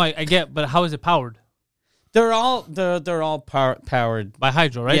 No, I get, but how is it powered? They're all powered. By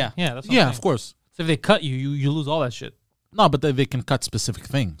hydro, right? Yeah. Yeah, that's what I'm Yeah, saying. of course. So if they cut you lose all that shit. No, but they can cut specific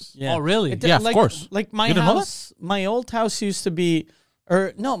things. Yeah. Oh, really? Yeah, of course. Like my You didn't know house, my old house used to be,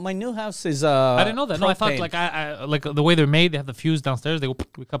 or no, my new house is. I didn't know that. No, I thought propane. like I like the way they're made. They have the fuse downstairs. They go.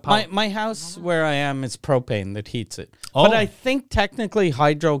 We cut power. My house where I am is propane that heats it. Oh. But I think technically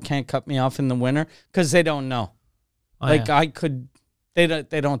hydro can't cut me off in the winter because they don't know. Oh, Like yeah. I could, they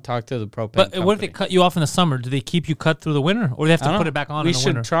don't talk to the propane. But what if they company. cut you off in the summer? Do they keep you cut through the winter, or do they have I to don't put know. it back on We in the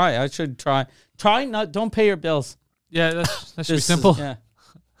should winter? try. I should try. Try not. Don't pay your bills. Yeah, that should be Just- simple. Yeah.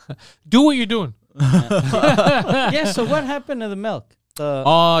 Do what you're doing. Yeah. So what happened to the milk? The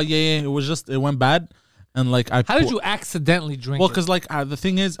Oh yeah. It was just it went bad, and like I. How did you accidentally drink Well, it? because like the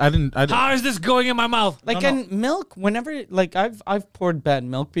thing is, I didn't. How is this going in my mouth? like no. in milk. Whenever like I've poured bad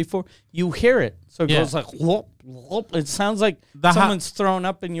milk before, you hear it. So it Yeah. goes like whoop, whoop. It sounds like That ha- someone's thrown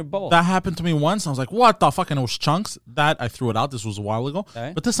up in your bowl. That happened to me once. I was like, "What the fuck?" And it was chunks. That I threw it out. This was a while ago.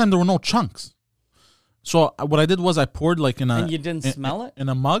 Okay. But this time there were no chunks. So what I did was I poured like in a. And you didn't smell it? in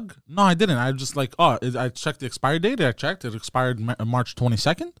a mug? No, I didn't. I just like I checked the expiry date. I checked it expired March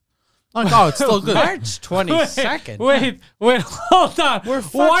 22nd. I'm like, oh, it's still good. March 22nd. Wait, hold on. We're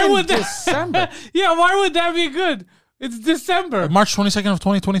why fucking would that? December. Yeah, why would that be good? It's December. March 22nd of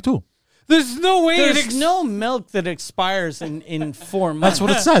 2022. There's no way. There's no milk that expires in 4 months. That's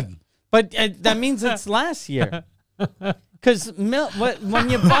what it said. But that means it's last year. Because milk, when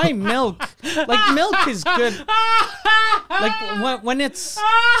you buy milk, like milk is good. Like when it's,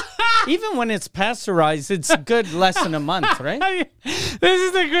 even when it's pasteurized, it's good less than a month, right? This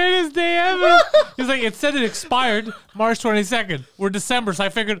is the greatest day ever. He's like, it said it expired March 22nd. We're December, so I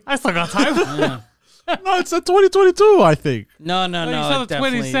figured I still got time. No, it's at 2022. I think. No, you saw the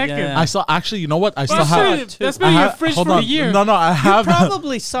definitely, 22nd. yeah. I saw. Actually, you know what? I still That's have. been- that's been in your fridge hold for a on. year. No, I have.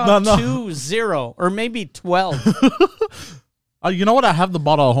 Probably saw No. 2-0 or maybe 12. You know what? I have the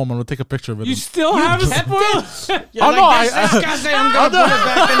bottle at home. I'm gonna take a picture of it. You still have a kept spoil. You're Oh, like, no, that's disgusting. I'm gonna put it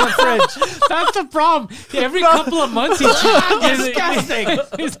back in the fridge. That's the problem. Every couple of months, he's Disgusting.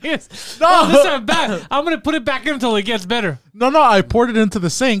 No, this time back. I'm gonna put it back in until it gets better. No, I poured it into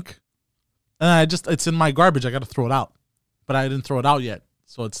the sink, and it's in my garbage. I got to throw it out, but I didn't throw it out yet,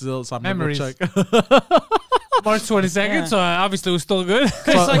 so it's still something. Memories. Check. March 22nd, Yeah. so obviously it was still good. It's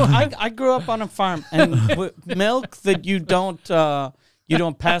like I grew up on a farm, and milk that you don't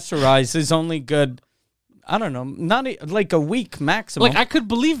pasteurize is only good. I don't know, not like a week maximum. Like I could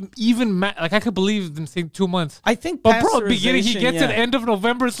believe I could believe them saying 2 months. I think, But bro, beginning he pasteurization, gets yeah. it end of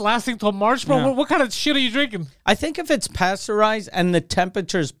November, it's lasting till March, bro. Yeah. What kind of shit are you drinking? I think if it's pasteurized and the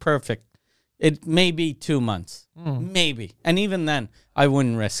temperature's perfect, it may be 2 months, maybe, and even then, I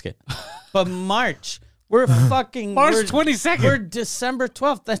wouldn't risk it. But March, we're fucking March we're- 22nd. We're December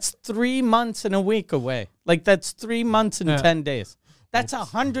 12th. That's 3 months and a week away. Like that's 3 months and Yeah. 10 days. That's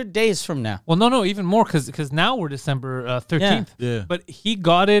 100 days from now. Well, no, even more because now we're December 13th. Yeah. But he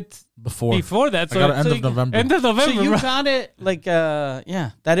got it Before that. I got it end so of November. End of November. So you right? got it like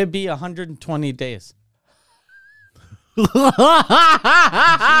that'd be 120 days. He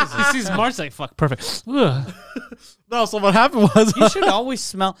sees March like fuck, perfect. Ugh. No, so what happened was You should always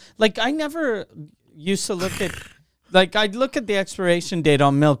smell. Like I never used to look at. Like I'd look at the expiration date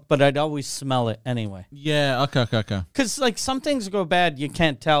on milk, but I'd always smell it anyway. yeah. Okay. Because like some things go bad, you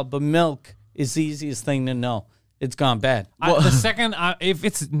can't tell, but milk is the easiest thing to know. It's gone bad. The second, if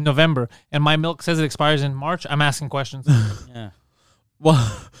it's November and my milk says it expires in March, I'm asking questions. Yeah. Well,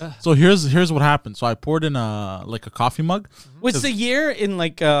 so here's what happened. So I poured in a coffee mug. Was the year in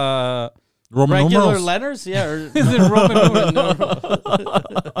like Roman regular numerals. letters? Yeah. Or, Is it Roman numeral?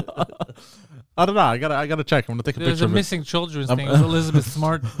 I don't know. I gotta check. I'm gonna take a There's picture a of it. missing children's thing. It was Elizabeth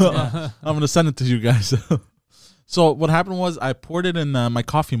Smart. Yeah. I'm gonna send it to you guys. So what happened was I poured it in my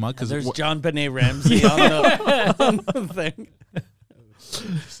coffee mug because there's John Benet Ramsey on the thing.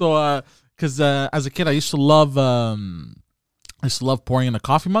 So because as a kid I used to love pouring in a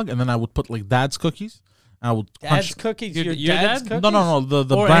coffee mug, and then I would put like Dad's cookies. I would Dad's crunch. cookies. Your Your dad's dad? cookies? No,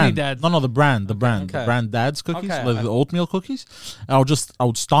 the Or brand. any Dad's. No, the brand, the Okay. brand Dad's cookies, Okay. like the oatmeal cookies. I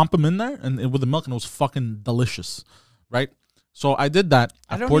would stomp them in there and with the milk, and it was fucking delicious, right? So I did that.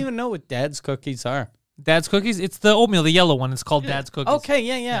 I don't poured- even know what Dad's cookies are. Dad's cookies. It's the oatmeal, the yellow one. It's called Dad's cookies. Okay,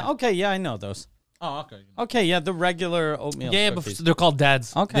 yeah. Okay, yeah, I know those. Oh, okay. Okay, yeah, the regular oatmeal Yeah, but cookies. they're called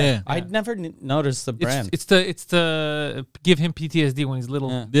Dad's. Okay, Yeah. I'd never noticed the brand. It's to give him PTSD when he's little.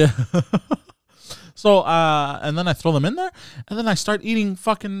 Yeah. Yeah. So and then I throw them in there, and then I start eating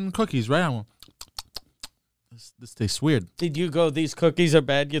fucking cookies. Right? I went, this tastes weird. Did you go, these cookies are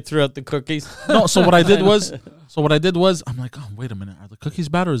bad? You threw out the cookies? No, so what I did was, I'm like, oh, wait a minute, are the cookies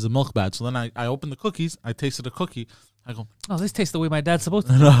bad or is the milk bad? So then I opened the cookies, I tasted a cookie, I go, Oh, this tastes the way my dad's supposed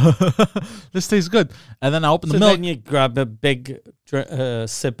to. this tastes good. And then I opened So the milk. then you grab a big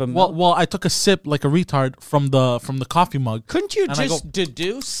sip of milk. Well, I took a sip like a retard from the coffee mug. Couldn't you And I just go-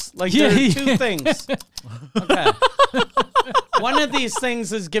 deduce? Like, Yeah, there are yeah. two things. Okay. One of these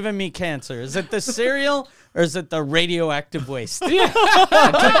things is giving me cancer. Is it the cereal or is it the radioactive waste?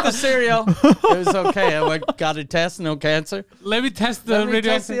 I took the cereal. It was okay. I got a test, no cancer. Let me test the Let me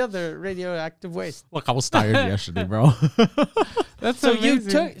test radioactive. the other radioactive waste. Look, I was tired yesterday, bro. That's So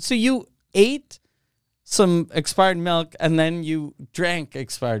amazing. you ate some expired milk and then you drank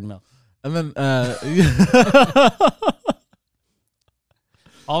expired milk. And then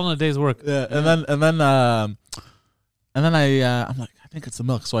all in a day's work. yeah, and then I'm like, I think it's the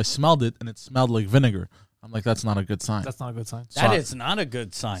milk. So I smelled it and it smelled like vinegar. I'm like, that's not a good sign. That's not a good sign. That is not a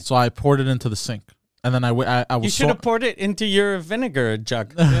good sign. So I poured it into the sink. And then I was You should so have poured it into your vinegar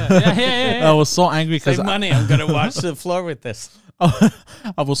jug. I was so angry because Save money. I'm gonna wash the floor with this. I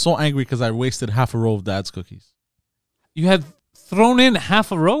was so angry because I wasted half a row of Dad's cookies. You had thrown in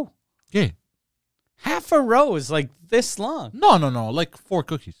half a row. Yeah. Half a row is like this long. No, like 4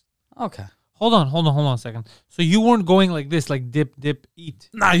 cookies. Okay. Hold on a second. So you weren't going like this, like dip, eat.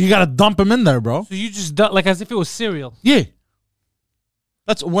 Nah, you gotta dump them in there, bro. So you just like as if it was cereal. Yeah.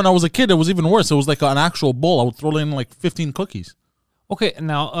 That's when I was a kid. It was even worse. It was like an actual bowl. I would throw in like 15 cookies. Okay,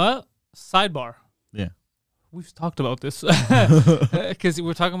 now sidebar. Yeah. We've talked about this because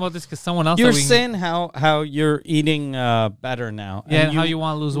we're talking about this because someone else. You're that we- saying how you're eating better now. Yeah, and how you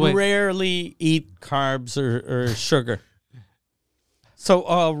wanna lose weight. Rarely eat carbs or sugar. So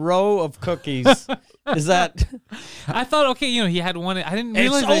a row of cookies is that? I thought, okay, he had one. I didn't It's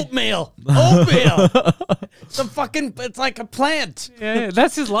realize. that- oatmeal. Oatmeal. It's like a plant. Yeah,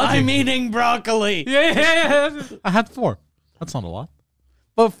 that's his logic. I'm eating broccoli. Yeah. I had 4. That's not a lot.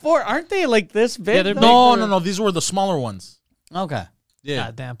 But aren't they like this big? Yeah, they're though? No. These were the smaller ones. Okay. Yeah.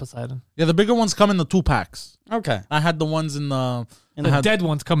 God damn, Poseidon. Yeah, the bigger ones come in the 2 packs. Okay. I had the ones in the. In I The had- dead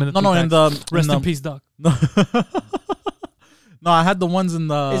ones come in. No, in the. Rest in the, peace, Doc. No, I had the ones in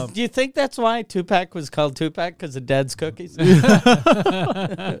the. Do you think that's why 2-pack was called 2-pack? Because of Dad's cookies?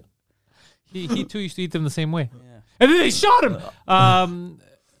 He too used to eat them the same way. Yeah. And then they shot him.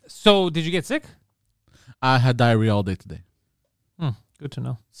 So did you get sick? I had diarrhea all day today. Good to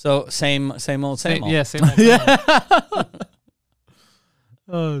know. So same old. Yeah, same. Old.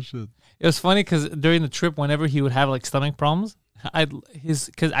 Oh shit! It was funny because during the trip, whenever he would have like stomach problems,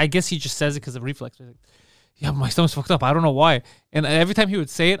 because I guess he just says it because of reflex. He's like, yeah, my stomach's fucked up. I don't know why. And every time he would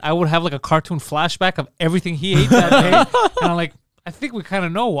say it, I would have like a cartoon flashback of everything he ate that day, and I'm like, I think we kind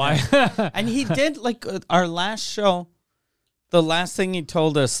of know why. And he did like our last show. The last thing he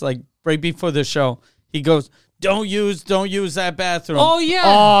told us, like right before the show, he goes, "Don't use that bathroom." Oh yeah.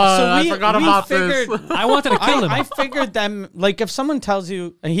 I forgot about this. I wanted to kill him. I figured that, like, if someone tells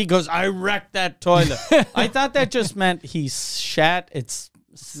you, and he goes, "I wrecked that toilet," I thought that just meant he shat. It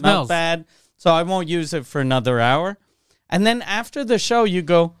smelled Smells. bad, so I won't use it for another hour. And then after the show, you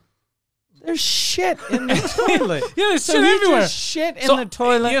go, "There's shit in the toilet." Yeah, there's so shit he everywhere. just shit in the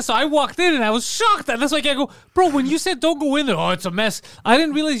toilet. Yeah, so I walked in and I was shocked. And that's like I go, bro, when you said don't go in there, oh, it's a mess. I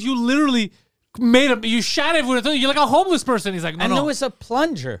didn't realize you literally you shat everywhere. You're like a homeless person. He's like, no, And no. there was a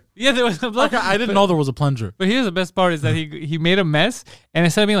plunger. Yeah, there was a blood. I didn't know there was a plunger. But here's the best part is that he made a mess, and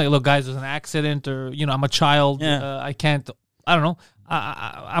instead of being like, look, guys, there's an accident, or I'm a child, Yeah. I can't, I don't know,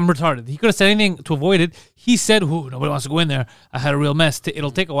 I'm retarded. He could have said anything to avoid it. He said, "Ooh, nobody wants to go in there. I had a real mess.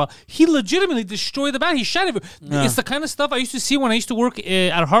 It'll take a while." He legitimately destroyed the bath. He shot it. It's the kind of stuff I used to see when I used to work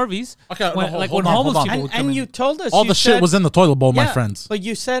at Harvey's. Okay, no, when, hold- like hold when on, homeless hold on. people would come And in. you told us All you the shit said- was in the toilet bowl, my Yeah, friends. But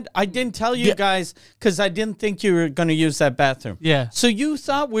you said, I didn't tell you guys because I didn't think you were going to use that bathroom. Yeah. So you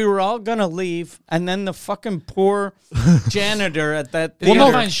thought we were all going to leave, and then the fucking poor janitor at that Well, theater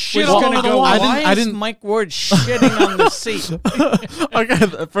no, man, shit was all going to over the go, wall. why I is didn't- Mike Ward shitting on the seat?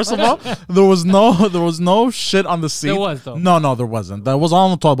 Okay, first of all, there was no shit on the seat. There was, though. No, there wasn't. That was all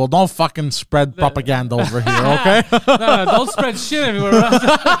on the toilet bowl. Don't fucking spread propaganda over here, okay? no, don't spread shit everywhere around.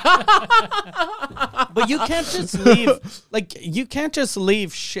 But you can't just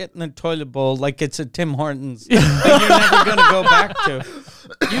leave shit in the toilet bowl like it's a Tim Hortons that you're never going to go back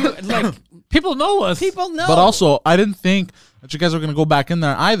to. People know us. People know. But also, I didn't think that you guys were gonna go back in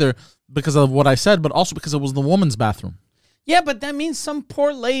there either because of what I said, but also because it was the woman's bathroom. Yeah, but that means some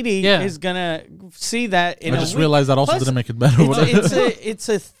poor lady is gonna see that. In I just realized that also Plus, didn't make it better. It's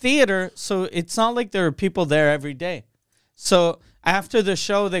a theater, so it's not like there are people there every day. So after the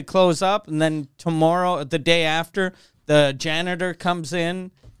show, they close up, and then tomorrow, the day after, the janitor comes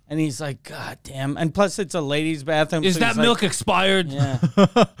in, and he's like, God damn. And plus, it's a ladies' bathroom. Is so that he's like, milk expired? Yeah.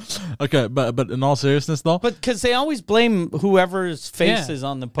 Okay, but in all seriousness though, But because they always blame whoever's face Yeah. is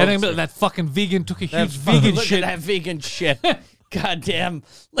on the And then poster. that fucking vegan took a That huge vegan look shit. at that vegan shit. God damn.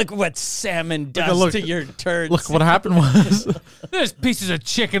 Look what salmon does look. to your turds. look what happened was There's pieces of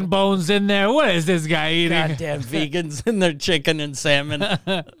chicken bones in there. What is this guy eating? Goddamn vegans and their chicken and salmon.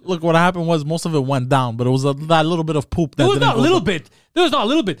 look what happened was most of it went down, but it was that little bit of poop that There was didn't not a go little down. bit. There was not a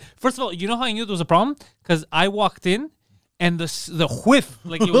little bit. First of all, you know how I knew there was a problem? Because I walked in and the whiff,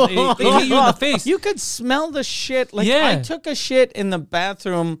 like it hit you in the face. You could smell the shit. Like Yeah. I took a shit in the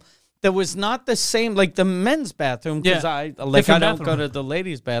bathroom that was not the same, like the men's bathroom, because Yeah. I Different don't go bathroom. to the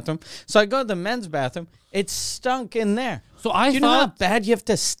ladies' bathroom. So I go to the men's bathroom. It stunk in there. So I Do you know how thought, bad you have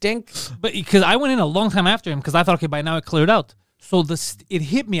to stink? but because I went in a long time after him, because I thought, okay, by now it cleared out. So it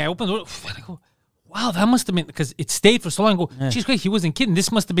hit me. I opened the door. And I go, wow, that must have been, because it stayed for so long. I go, geez, great, he wasn't kidding.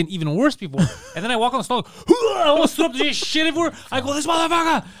 This must have been even worse before. And then I walk on the stall. I almost stood up to just shit everywhere. I go, this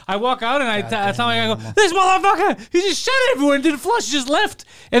motherfucker. I walk out and I tell my guy, I go, this motherfucker. He just shit everywhere and didn't flush, just left.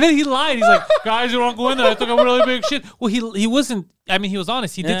 And then he lied. He's like, guys, you don't go in there. I took a really big shit. Well, he wasn't. I mean, he was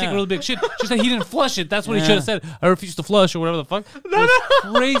honest. He did take a really big shit. Just that he didn't flush it. That's what he should have said. I refuse to flush or whatever the fuck. It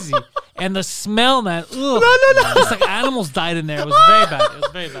was crazy. And the smell, man. Ugh. No. It's like animals died in there. It was very bad. It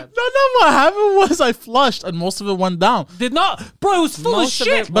was very bad. No, what happened was I flushed and most of it went down. Did not, bro. It was full Most of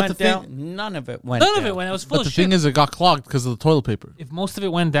of shit. it But went the thing- down. None of it went None down. of it went. It was full But of the shit. thing is, it got clogged because of the toilet paper. If most of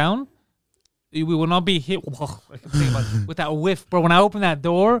it went down, we would not be hit I can think about it, with that whiff, bro. When I opened that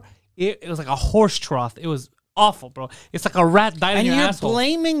door, it was like a horse trough. It was awful, bro. It's like a rat died And in your you're asshole.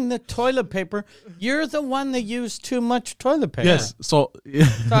 blaming the toilet paper. You're the one that used too much toilet paper. Yes. So,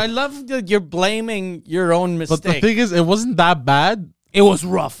 So I love that you're blaming your own but mistake. the thing is, it wasn't that bad It was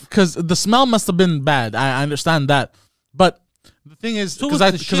rough. because the smell must have been bad. I understand that, but the thing is, So because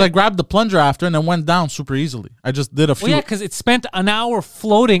was the because shit. I grabbed the plunger after and it went down super easily. I just did a few. Well, yeah, because it spent an hour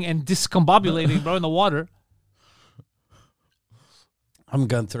floating and discombobulating, bro, in the water. I'm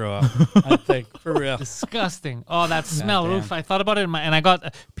gonna throw up. I think for real. Disgusting. Oh, that smell, damn. Roof. I thought about it, and I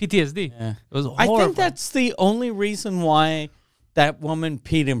got PTSD. Yeah. It was I horrible. think that's the only reason why that woman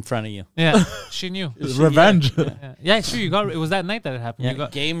peed in front of you. Yeah, she knew. Revenge. Yeah, sure. You got. It was that night that it happened. Yeah, You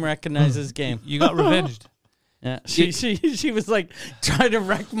got. game recognizes game. You got revenged. Yeah, she was like, try to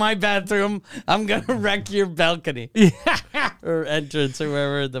wreck my bathroom. I'm gonna wreck your balcony or entrance or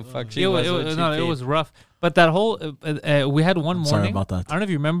wherever the fuck she was. when she It peed. was rough. But that whole we had one morning. sorry about that. I don't know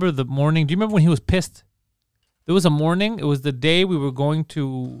if you remember the morning. Do you remember when he was pissed? There was a morning. It was the day we were going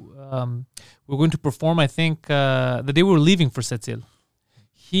to perform. I think the day we were leaving for Setzil.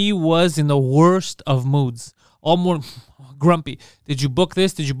 He was in the worst of moods. All more grumpy. Did you book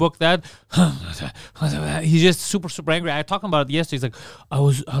this? Did you book that? He's just super angry. I talked about it yesterday. He's like,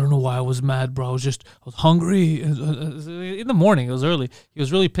 I don't know why I was mad, bro. I was hungry. In the morning, it was early. He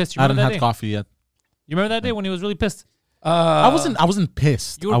was really pissed. You I remember hadn't that had day? coffee yet. You remember that day when he was really pissed? I wasn't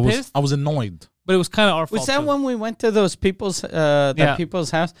pissed. You were I was pissed? I was annoyed. But it was kind of our fault. Was that too. when we went to those people's Yeah.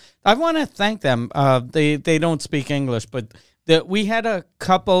 people's house? I want to thank them. They don't speak English, but we had a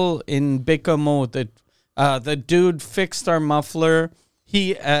couple in Bécamo that the dude fixed our muffler.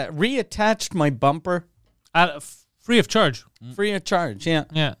 He reattached my bumper Free of charge. free of charge. Yeah,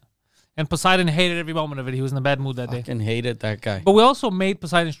 Yeah. And Poseidon hated every moment of it. He was in a bad mood that day. fucking hated that guy. But we also made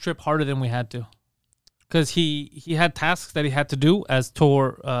Poseidon's trip harder than we had to. Because he had tasks that he had to do as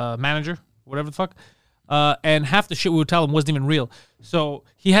tour manager, whatever the fuck. And half the shit we would tell him wasn't even real. So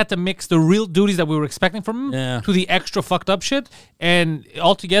he had to mix the real duties that we were expecting from him Yeah. to the extra fucked up shit and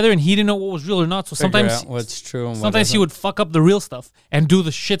all together, and he didn't know what was real or not. So Figure sometimes out what's true. And sometimes he would fuck up the real stuff and do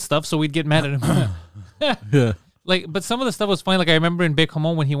the shit stuff, so we'd get mad at him. Yeah. Like, but some of the stuff was funny. Like I remember in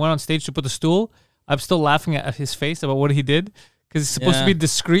Bécamo when he went on stage to put the stool, I'm still laughing at his face about what he did because it's supposed to be Yeah.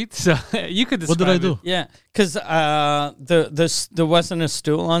 discreet. So you could What describe did I it. do? Yeah, because there wasn't a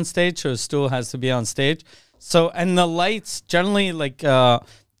stool on stage, so a stool has to be on stage. So and the lights generally like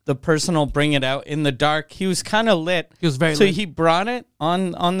the person will bring it out in the dark. He was kind of lit. He was very so lit. he brought it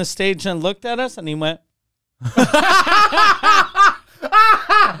on the stage and looked at us and he went.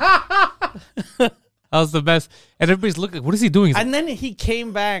 That was the best. And everybody's looking, what is he doing? He's like, And then he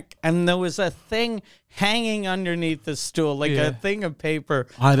came back and there was a thing hanging underneath the stool, like Yeah. a thing of paper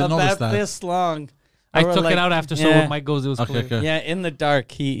I didn't notice about that. this long. I And we're took like, it out after, so yeah. when Mike goes, it was Okay, clear. okay. Yeah, in the dark,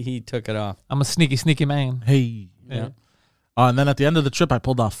 he took it off. I'm a sneaky man. Hey. Yeah. And then at the end of the trip, I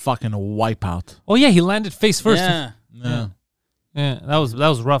pulled a fucking wipeout. Oh, yeah, he landed face first. Yeah. Yeah. Yeah, that was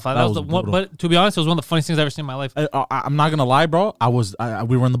rough. That was was the one, brutal. but to be honest, it was one of the funniest things I've ever seen in my life. I'm not gonna lie, bro.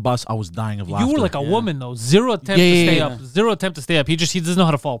 We were in the bus. I was dying of laughter. You were like a woman though. Zero attempt to Yeah, stay yeah, up. Zero attempt to stay up. He doesn't know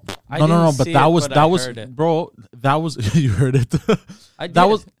how to fall. No. But that was it. bro. That was you heard it. I that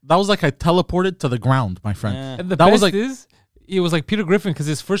did. was like I teleported to the ground, my friend. Yeah. And the That best was like- is, it was like Peter Griffin because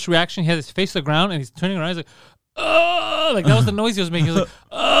his first reaction, he had his face to the ground and he's turning around. He's like, "Oh!" Like that was the noise he was making. He was like,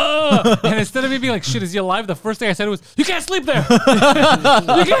 "Oh!" And instead of me being like, "Shit, is he alive?" The first thing I said was, "You can't sleep there.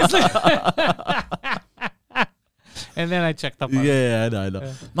 You can't sleep." And then I checked up on it. Yeah, I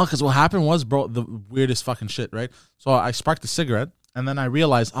know. No, because what happened was, bro, the weirdest fucking shit, right? So I sparked a cigarette, and then I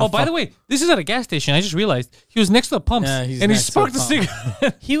realized. Oh, by the way, this is at a gas station. I just realized he was next to the pumps, Yeah, he's and he next to sparked the a pump.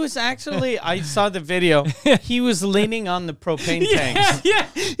 cigarette. He was actually. I saw the video. He was leaning on the propane yeah, tanks. yeah,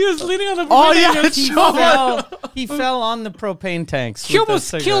 he was leaning on the. Oh, propane yeah, tank. it's He Sure. fell. He fell on the propane tanks. He with the almost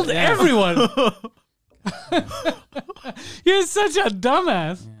cigarette. killed Yeah. everyone. You're such a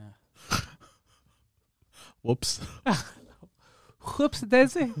dumbass. Whoops. Whoops,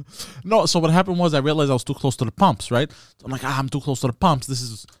 Daisy. No, so what happened was I realized I was too close to the pumps, right? So I'm like, I'm too close to the pumps. This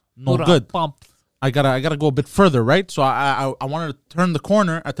is no good. Pump. I gotta go a bit further, right? So I wanted to turn the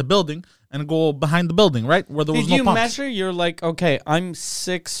corner at the building and go behind the building, right, where there was Did no you pumps. measure? You're like, okay, I'm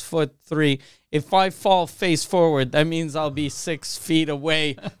 6'3". If I fall face forward, that means I'll be 6 feet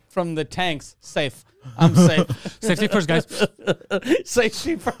away from the tanks. Safe. I'm safe. Safety first, guys.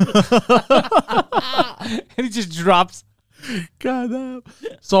 Safety first. And he just drops. God damn.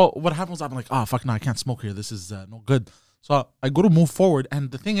 So what happened was I'm like, oh fuck no, I can't smoke here. This is no good. So I go to move forward,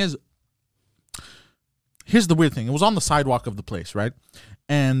 and the thing is, here's the weird thing. It was on the sidewalk of the place, right?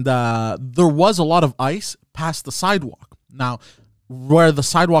 And there was a lot of ice past the sidewalk. Now, where the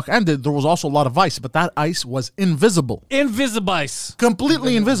sidewalk ended, there was also a lot of ice, but that ice was invisible. Invisibice.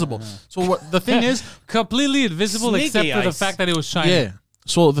 Completely invisible. So what the thing is, Completely invisible Sneaky except for the ice. fact that it was shiny. yeah.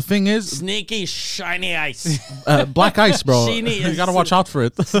 So the thing is, Sneaky, shiny ice. black ice, bro. Sheeny You is- gotta watch out for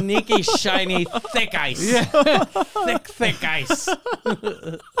it. Sneaky, shiny, thick ice. Thick ice.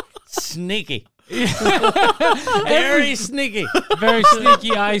 Sneaky. Very sneaky. Very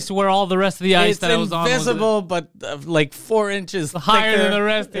sneaky ice where all the rest of the ice It's that I was on was invisible, but like 4 inches higher thicker. than the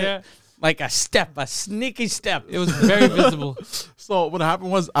rest. Yeah. Like a sneaky step. It was very visible. So what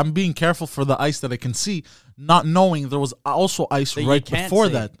happened was I'm being careful for the ice that I can see, not knowing there was also ice That you right can't before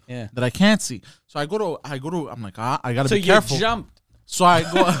see. that Yeah. that I can't see. So I go to I'm like, I gotta So be you careful. jumped. So I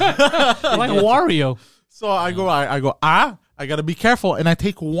go Like Wario. I go, I gotta be careful, and I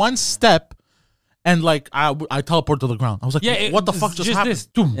take one step, and like I teleport to the ground. I was like, Yeah. what the fuck just happened? This.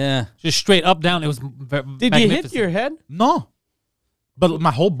 Boom. Yeah. Just straight up, down. It was Did you hit your head? No, but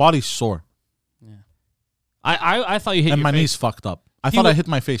my whole body's sore I thought you hit and your my face. knees fucked up. I thought I was- hit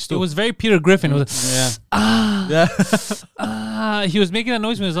my face too. It was very Peter Griffin. It was Yeah. yeah. he was making that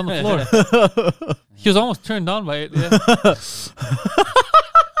noise when he was on the floor. He was almost turned on by it. Yeah.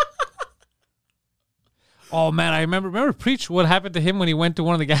 Oh man, I remember Preach what happened to him when he went to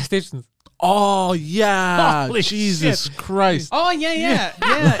one of the gas stations. Oh yeah, Holy Jesus shit. Christ. Oh, yeah.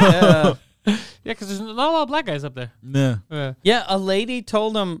 Yeah, because there's not a lot of black guys up there. Yeah. Yeah. Yeah, a lady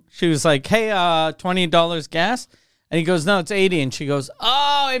told him, she was like, hey, $20 gas. And he goes, no, it's 80. And she goes,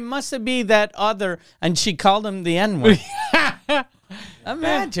 oh, it must be that other. And she called him the N-word.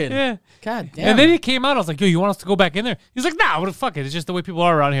 Imagine. Yeah. God damn. And then he came out. I was like, yo, you want us to go back in there? He's like, nah, what the fuck it? It's just the way people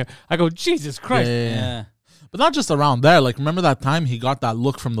are around here. I go, Jesus Christ. Yeah. But not just around there. Like, remember that time he got that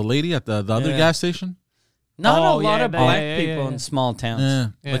look from the lady at the other Yeah. gas station? Not Oh, a lot yeah, of yeah, black yeah, people yeah. in small towns. Yeah.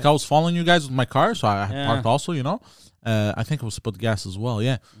 Yeah. Like I was following you guys with my car, so I had Yeah. parked also, you know. I think it was to put gas as well,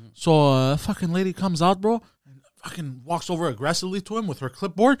 yeah. So fucking lady comes out, bro, and fucking walks over aggressively to him with her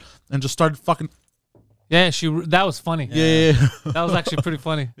clipboard and just started fucking Yeah, that was funny. yeah. That was actually pretty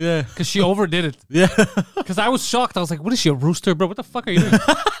funny. Yeah. Because she overdid it. Yeah. Because I was shocked. I was like, what is she, a rooster, bro? What the fuck are you doing?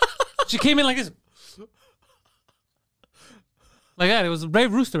 She came in like this. Like that. It was very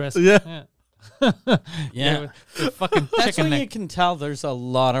rooster-esque. Yeah. Yeah. the fucking That's chicken when you neck. can tell there's a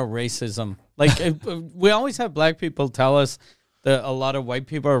lot of racism. Like, we always have black people tell us that a lot of white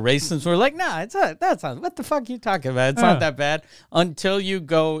people are racist. We're like, nah, that's not, what the fuck are you talking about? It's Yeah. not that bad. Until you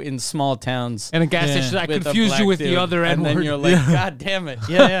go in small towns. And a gas Yeah. station. I with a confused you black with dude, the other and N-word. then you're like, God damn it.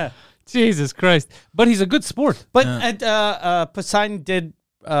 Yeah, yeah. Jesus Christ. But he's a good sport. But Poseidon did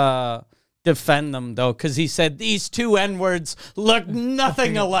defend them, though, because he said these two N-words look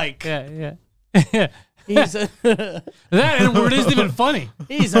nothing alike. Yeah, yeah. He's a, That N-word isn't even funny.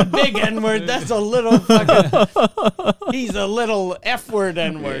 he's a big N-word. That's a little fucking... He's a little F-word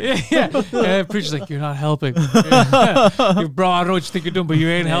N-word. Yeah, preacher's like, you're not helping. Yeah. Bro, I don't know what you think you're doing, but you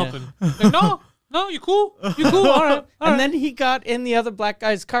ain't helping. Like, no, No, you cool? You cool? All right. And then he got in the other black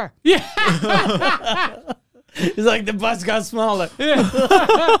guy's car. Yeah. He's like, the bus got smaller.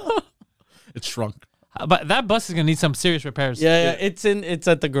 It shrunk. But that bus is gonna need some serious repairs. Yeah, it's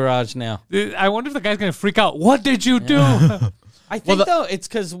at the garage now. I wonder if the guy's gonna freak out. What did you do? I think though it's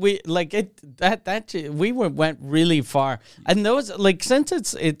because we like it went really far, and those like since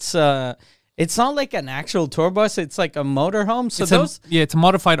it's not like an actual tour bus, it's like a motorhome. So it's a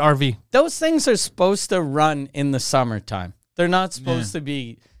modified RV. those things are supposed to run in the summertime. They're not supposed to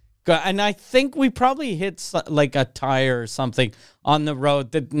be. And I think we probably hit like a tire or something on the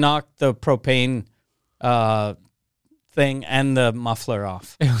road that knocked the propane thing and the muffler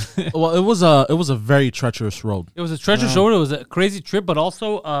off. Well, it was a very treacherous road. It was a treasure road. It was a crazy trip, but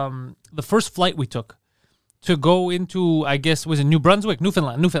also the first flight we took to go into, I guess, was it New Brunswick,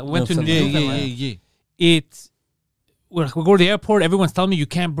 Newfoundland. We went to Newfoundland. We go to the airport. Everyone's telling me you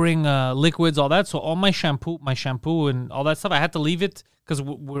can't bring liquids, all that. So all my shampoo and all that stuff, I had to leave it because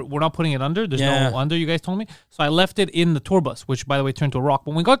we're not putting it under. There's no under. You guys told me, so I left it in the tour bus, which by the way turned to a rock.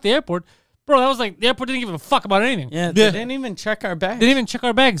 But when we got to the airport, bro, that was like the airport didn't give a fuck about anything. Yeah, they didn't even check our bags. They didn't even check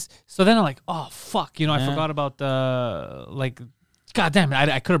our bags. So then I'm like, oh fuck, I forgot about God damn it,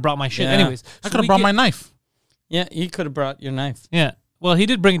 I could have brought my shit. Yeah. Anyways, I could have brought my knife. Yeah, you could have brought your knife. Yeah. Well, he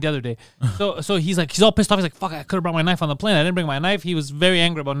did bring it the other day. So he's all pissed off. He's like, fuck, I could have brought my knife on the plane. I didn't bring my knife. He was very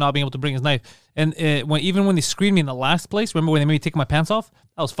angry about not being able to bring his knife. And when they screened me in the last place, remember when they made me take my pants off?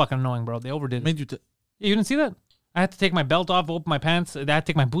 That was fucking annoying, bro. They overdid it. Made you. Yeah, you didn't see that? I had to take my belt off, open my pants. I had to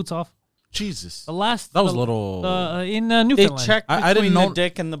take my boots off. Jesus. The last... That was a little... in They Newfoundland. checked between I didn't know- the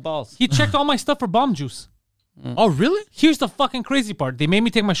dick and the balls. He checked all my stuff for bomb juice. Oh, really? Here's the fucking crazy part. They made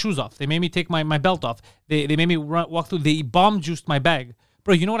me take my shoes off. They made me take my belt off. They made me walk through. They bomb juiced my bag.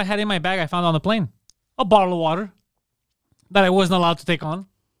 Bro, you know what I had in my bag I found on the plane? A bottle of water that I wasn't allowed to take on.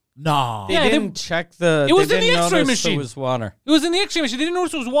 No. They Yeah, didn't check the... It was they in the didn't X-ray notice machine. There was water. It was in the X-ray machine. They didn't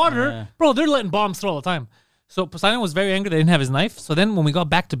notice it was water. Yeah. Bro, they're letting bombs through all the time. So Poseidon was very angry they didn't have his knife. So then when we got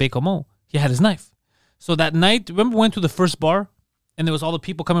back to Baie-Comeau, he had his knife. So that night, remember we went to the first bar? And there was all the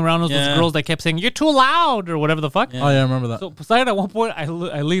people coming around, those girls that kept saying, you're too loud, or whatever the fuck. Oh, yeah, I remember that. So Poseidon, at one point, I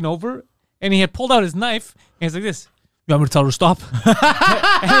lean over, and he had pulled out his knife, and he's like this. You want me to tell her to stop? And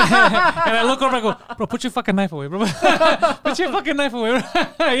I look over and I go, bro, put your fucking knife away, bro. Put your fucking knife away.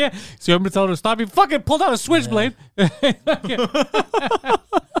 Yeah. So you want me to tell her to stop? He fucking pulled out a switchblade. It's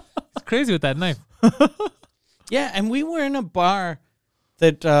crazy with that knife. Yeah, and we were in a bar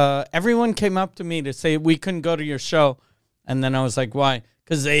that everyone came up to me to say we couldn't go to your show. And then I was like, why?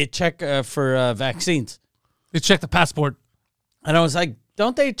 Because they check for vaccines. They checked the passport. And I was like,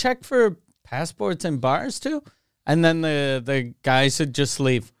 don't they check for passports in bars too? And then the guys would just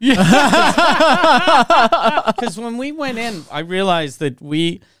leave. Yeah. Because when we went in, I realized that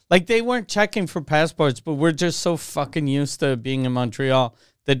they weren't checking for passports, but we're just so fucking used to being in Montreal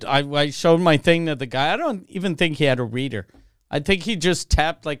that I showed my thing to the guy. I don't even think he had a reader. I think he just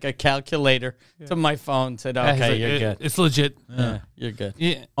tapped like a calculator to my phone and said, okay, like, you're good. It's legit. Yeah, you're good.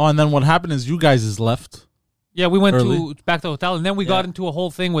 Yeah. Oh, and then what happened is you guys is left. Yeah, we went Early. back to the hotel, and then we got into a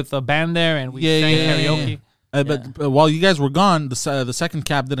whole thing with the band there, and we Yeah, sang yeah, yeah, karaoke. yeah. But while you guys were gone, the second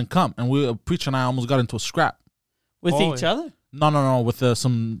cab didn't come, and Preach and I almost got into a scrap. With Oh, each yeah. other? No, with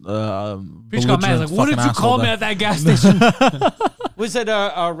some. Preach got mad. Like, what did you call me there. at that gas station? Was it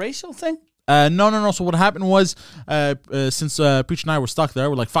a racial thing? No. So what happened was, since Preach and I were stuck there,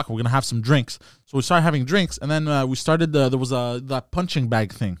 we're like, "Fuck, we're gonna have some drinks." So we started having drinks, and then we started. There was that punching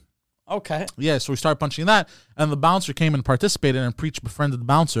bag thing. Okay. Yeah, so we started punching that, and the bouncer came and participated, and Preach befriended the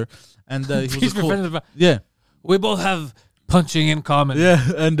bouncer, and he was Preach a cool. befriended the- Yeah, We both have punching in common. yeah,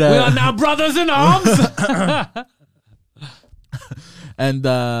 and We are now brothers in arms. and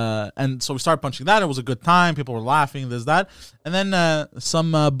so we started punching that. It was a good time. People were laughing. There's that, and then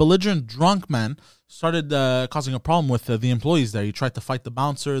some belligerent drunk man started causing a problem with the employees there. He tried to fight the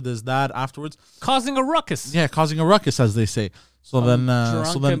bouncer. There's that afterwards. Causing a ruckus. Yeah, causing a ruckus, as they say. So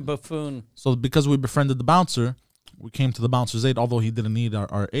Drunken buffoon. so because we befriended the bouncer, we came to the bouncer's aid. Although he didn't need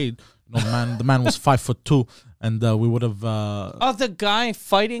our aid, the man was 5'2", and we would have. Oh, the guy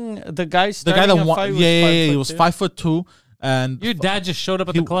fighting the guy. The guy that won. won, he was 5'2", and Your dad just showed up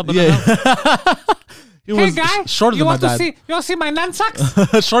at the club. Yeah, he Hey was guy, shorter you than my want to dad. see? You want to see my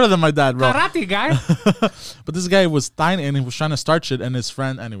nunchucks? Shorter than my dad, bro. Karate guy. But this guy was tiny, and he was trying to start shit, and his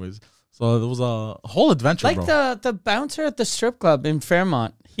friend, anyways. So it was a whole adventure, Like bro. the bouncer at the strip club in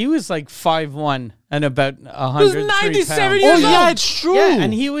Fairmont. He was like 5'1" and about 100. He was 97 years Oh old. yeah, it's true. Yeah,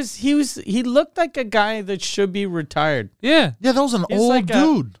 and he looked like a guy that should be retired. Yeah. Yeah, that was an He's old like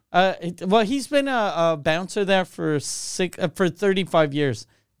dude. Well, he's been a bouncer there for 35 years.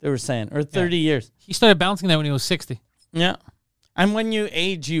 They were saying, or 30 years. He started bouncing that when he was 60. Yeah. And when you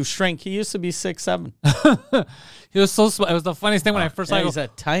age, you shrink. He used to be 6'7". He was so small. It was the funniest thing when I first saw Yeah, him. he's a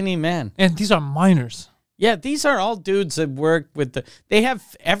tiny man. And these are minors. Yeah, these are all dudes that work with they have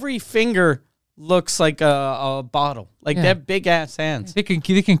every finger looks like a bottle. Like they have big ass hands. They can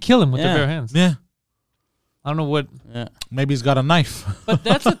kill him with their bare hands. Yeah. I don't know what. Yeah. Maybe he's got a knife. But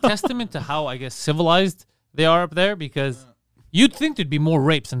that's a testament to how, I guess, civilized they are up there, because you'd think there'd be more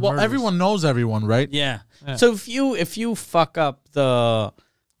rapes and Well, murders. everyone knows everyone, right? Yeah. Yeah. So if you fuck up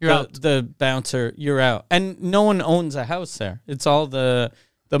You're out. the bouncer, you're out. And no one owns a house there. It's all the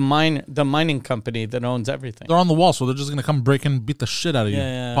mining company that owns everything. They're on the wall, so they're just gonna come break and beat the shit out of you,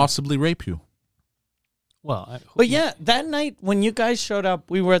 Yeah. possibly rape you. Well, But yeah, that night when you guys showed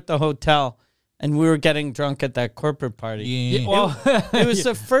up, we were at the hotel and we were getting drunk at that corporate party. Yeah. well, It was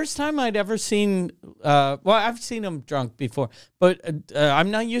the first time I'd ever seen. Well, I've seen him drunk before, but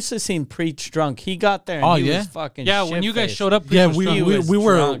I'm not used to seeing Preach drunk. He got there. And he was fucking. yeah. When you guys shit-faced. showed up, Yeah, Preach was we drunk. He was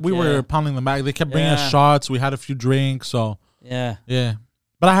drunk, we were yeah. pounding them back. They kept bringing Yeah. us shots. We had a few drinks, so Yeah, yeah.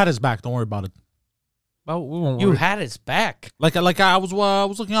 But I had his back. Don't worry about it. Well, we won't you worry. had his back. Like I was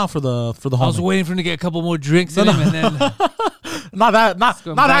looking out for the I was homie. waiting for him to get a couple more drinks in him, and then Not that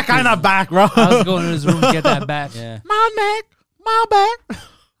going that back kind to- of back, bro. I was going to his room to get that back. Yeah. My neck, my back.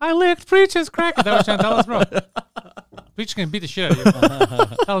 I licked Preach's crack. Is that what you're trying to tell us, bro? Preach can beat the shit out of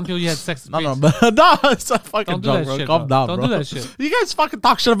you. Telling people you had sex with No, Preach. no, it's a fucking Don't do joke, that bro. shit, Calm bro. down, Don't bro. do that shit. You guys fucking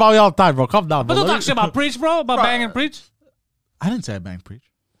talk shit about me all the time, bro. Calm down, But bro. don't talk shit about Preach, bro. About banging Preach. I didn't say I banged Preach.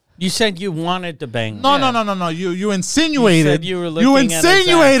 You said you wanted to bang. No, Yeah. no. You insinuated. You said you were looking at his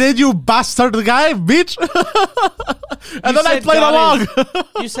insinuated, you bastard guy, bitch. And then I said played got along.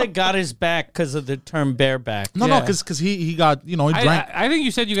 You said got his back because of the term bareback. No, Yeah. because he got, he drank. I think you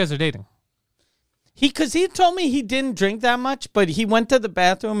said you guys are dating. Because he told me he didn't drink that much, but he went to the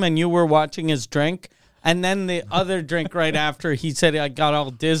bathroom and you were watching his drink. And then the other drink right after, he said I got all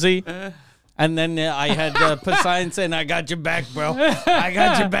dizzy. And then I had Poseidon saying, I got your back, bro. I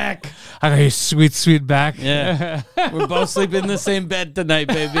got your back. I got your sweet, sweet back. Yeah. We're both sleeping in the same bed tonight,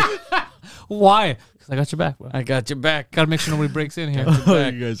 baby. Why? Because I got your back, bro. I got your back. Gotta make sure nobody breaks in here.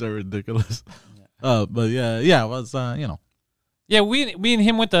 You guys are ridiculous. But yeah, it was, Yeah, we and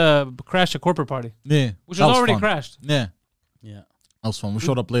him went to crash a corporate party, yeah. which that was already fun. crashed. Yeah, Yeah. that was fun. We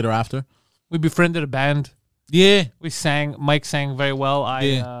showed up later after. We befriended a band. Yeah. We sang. Mike sang very well.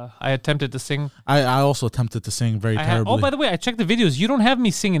 Yeah. I attempted to sing. I also attempted to sing very terribly. Oh, by the way, I checked the videos. You don't have me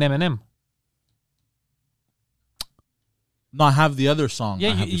singing Eminem. No, I have the other song. Yeah,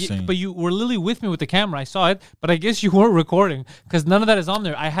 I have to sing. but you were literally with me with the camera. I saw it, but I guess you weren't recording because none of that is on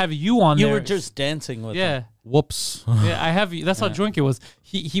there. I have you on You there. were just dancing with yeah. him. Whoops. Yeah, I have you. That's how drunk it was.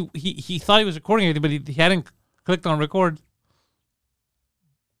 He thought he was recording it, but he hadn't clicked on record.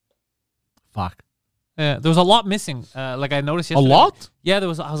 Fuck. There was a lot missing. Like I noticed yesterday. A lot? Yeah, there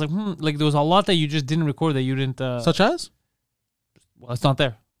was. I was like, like there was a lot that you just didn't record that you didn't. Such as? Well, it's not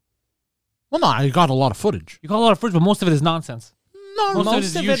there. Well, no, I got a lot of footage. You got a lot of footage, but most of it is nonsense. No,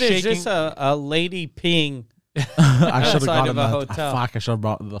 Most of you it is shaking. just a lady peeing. I should have outside gotten of a that. hotel. Fuck, I should have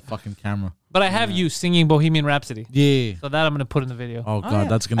brought the fucking camera. But I have you singing Bohemian Rhapsody, Yeah. so that I'm gonna put in the video. Oh god, yeah.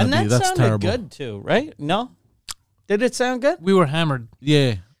 that's gonna and be that's sounded terrible. good too, right? No, did it sound good? We were hammered.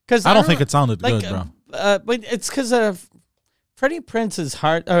 Yeah. Because I don't think it sounded good, bro. But it's because of Freddie Prince's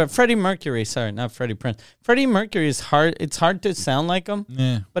heart. Freddie Mercury, sorry, not Freddie Prince. Freddie Mercury's heart. It's hard to sound like him,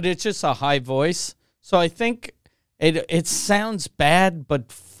 Yeah. but it's just a high voice. So I think it sounds bad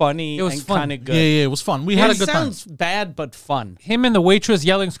but funny It was and fun. kind of good. Yeah, it was fun. We had a It good time. sounds bad but fun. Him and the waitress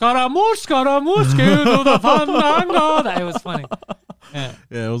yelling Scaramouche, Scaramouche, get to the fandango. It was funny. Yeah.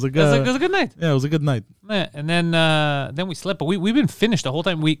 Yeah, it was a It was, good. it was a good night. Yeah, it was a good night. Yeah, and then we slept, but we've been finished the whole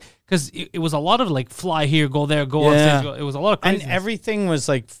time. Because it was a lot of like fly here, go there, go on Yeah. stage. It was a lot of And craziness. everything was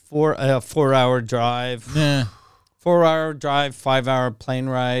like 4-hour drive, Yeah. 4-hour drive, 5-hour plane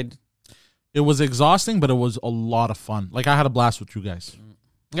ride. It was exhausting, but it was a lot of fun. Like I had a blast with you guys.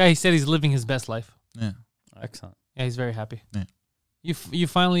 Yeah, he said he's living his best life. Yeah. Excellent. Yeah, he's very happy. Yeah. You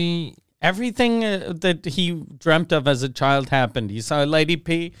finally. Everything that he dreamt of as a child happened. He saw a lady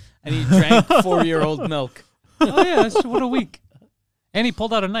pee, and he drank 4-year-old milk. Oh yeah, that's what a week. And he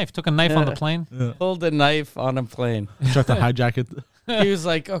pulled out a knife, took a knife on the plane. Pulled a knife on a plane. Tried to hijack it. He was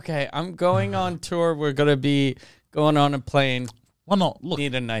like, okay, I'm going on tour. We're going to be going on a plane. Well, no, look,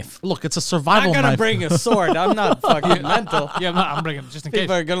 Need a knife. it's a I'm survival going to knife. bring a sword. I'm not fucking mental. Yeah, I'm bringing it just in case.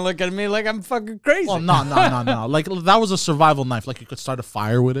 People are going to look at me like I'm fucking crazy. Well, no. Like that was a survival knife. Like you could start a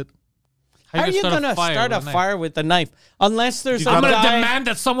fire with it. How are you gonna start a with knife? fire with a knife? Unless there's a I'm gonna guy. demand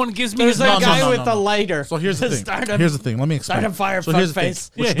that someone gives me There's his a knife. guy with no. a lighter. So here's the to thing. start a- Here's the thing. Let me explain. Start a fire, so here's the thing.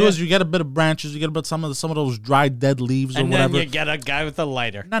 fuckface. What you do is you get a bit of branches, you get a bit some of those dried dead leaves or and then whatever. you get a guy with a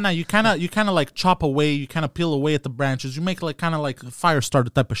lighter. No, you kind of like chop away, you kind of peel away at the branches. You make like kind of like a fire starter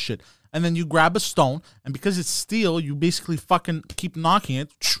type of shit. And then you grab a stone, and because it's steel, you basically fucking keep knocking it,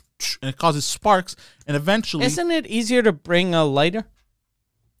 and it causes sparks, and eventually Isn't it easier to bring a lighter?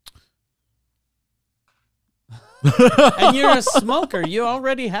 And you're a smoker. You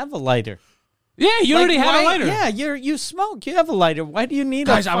already have a lighter. Yeah, you already have a why- lighter. Yeah, you smoke. You have a lighter. Why do you need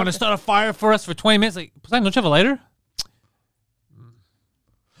Guys, a I'm gonna fucking- start a fire for us for 20 minutes. Like, Poseidon, don't you have a lighter?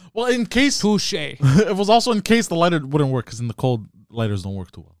 well, in case Touche. it was also in case the lighter wouldn't work because in the cold lighters don't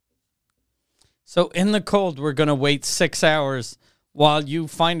work too well. So in the cold, we're gonna wait 6 hours while you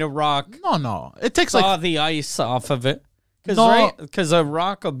find a rock, No, it takes thaw like the ice off of it. No. Because a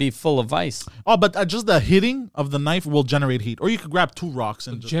rock will be full of ice. but just the hitting of the knife will generate heat, or you could grab 2 rocks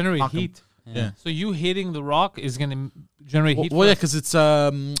and just Generate knock 'em. heat. Yeah. So you hitting the rock is gonna generate heat. Well, for yeah, us? because it's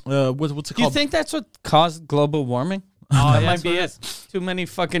what's it Do you called? think that's what caused global warming? Oh, That yeah, might be that's it. Too many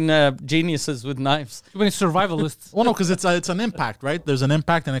fucking geniuses with knives. Too many survivalists. Well, no, because it's an impact, right? There's an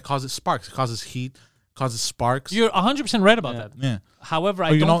impact and it causes sparks. It causes heat, causes sparks. You're 100% right about that. Yeah. However, I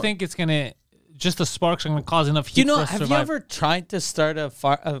you don't know- think it's gonna. Just the sparks are gonna cause enough heat Do you know? for us to Have you survive. ever tried to start a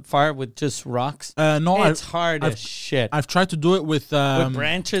fire with just rocks? No, It's hard as shit. I've tried to do it with with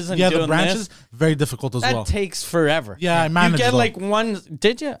branches and yeah, doing the branches this, very difficult as that well. takes forever. Yeah, I You managed get though. like one.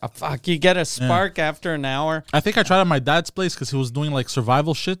 Did you? Oh, fuck! You get a spark after an hour. I think I tried at my dad's place because he was doing like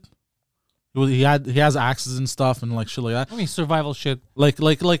survival shit. He has axes and stuff and like shit like that. What do you mean survival shit? Like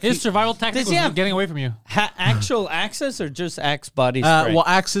His survival tactic Does was he have- getting away from you. Actual axes or just axe body spray? well,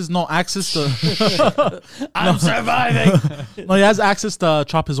 axes to I'm surviving. no, he has axes to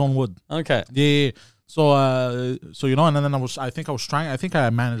chop his own wood. Okay. Yeah. So you know, and then I think I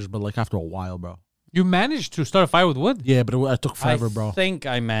managed, but like after a while, bro. You managed to start a fire with wood. Yeah, but it took forever, bro. I think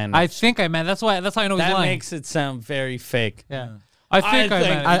I managed. I think I man. That's how I know he's that lying. makes it sound very fake. Yeah. I think I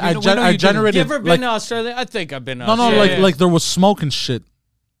think- managed. I We know you didn't. generated- You ever been like- to Australia? I think I've been to No, Australia. like there was smoke and shit.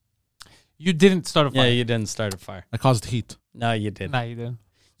 You didn't start a Yeah, fire. you didn't start a fire. That caused heat. No, you didn't. Nah, you didn't.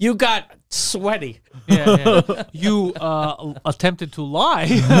 You got sweaty. Yeah. You attempted to lie,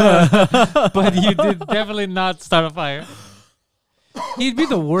 but you did definitely not start a fire. He'd be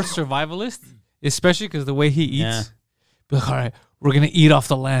the worst survivalist, especially because the way he eats. Yeah. Be like, all right, we're gonna eat off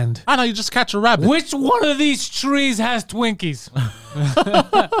the land. I know you just catch a rabbit. Which one of these trees has Twinkies?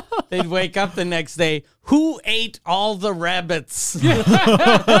 They'd wake up the next day. Who ate all the rabbits?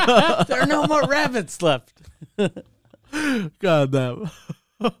 there are no more rabbits left. God damn.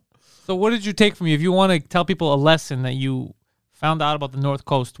 So, what did you take from you? If you want to tell people a lesson that you found out about the North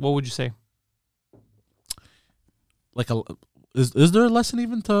Coast, what would you say? Like is there a lesson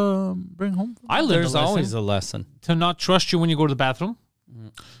even to bring home? I learned There's a lesson always a lesson. to not trust you when you go to the bathroom.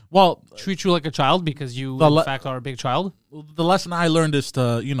 Well, Treat you like a child because you, The in le- fact, are a big child. the lesson I learned is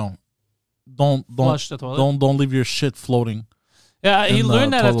to don't Flush the toilet. don't leave your shit floating. Yeah, he in the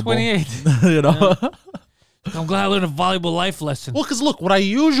learned that at toilet bowl. 28. You know. I'm glad I learned a valuable life lesson. Well, because look, what I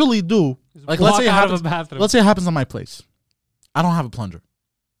usually do, like let's walk say it out of happens, a bathroom. let's say it happens at my place. I don't have a plunger.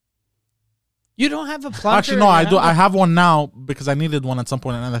 You don't have a plunger? Actually, no, in I your do. house? I have one now because I needed one at some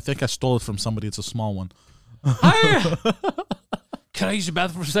point, and I think I stole it from somebody. It's a small one. Hi. Can I use your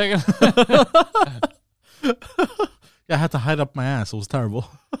bathroom for a second? Yeah, I had to hide up my ass. It was terrible.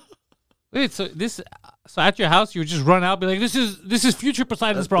 Wait, so at your house, you would just run out, be like, "This is future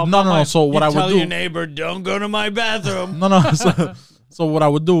Poseidon's problem." No, not no, no. mine." So what I Tell would do? your neighbor, don't go to my bathroom. No. So what I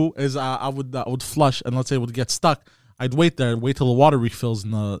would do is I would flush, and let's say it would get stuck. I'd wait there, wait till the water refills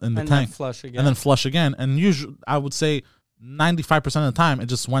in the And then tank, flush again. and then flush again. And usually, I would say 95% of the time, it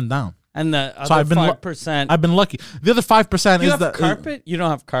just went down. And the other So I've been 5%. I've been lucky. The other 5% you is have that carpet? You don't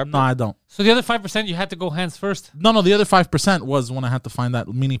have carpet? No, I don't. So the other 5%, you had to go hands first. No. The other 5% was when I had to find that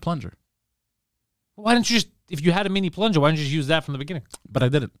mini plunger, Why didn't you just, if you had a mini plunger, why didn't you just use that from the beginning? but I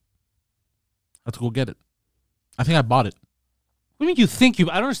didn't. I had to go get it. I think I bought it. What do you mean you think you?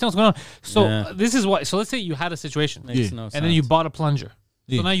 I don't understand what's going on. So Yeah. this is why. So let's say you had a situation, Makes Yeah. no sense. and then you bought a plunger.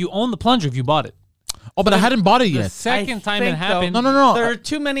 Yeah. So now you own the plunger if you bought it. Oh, but I hadn't bought it The yet. second time it think, though- happened. No. There are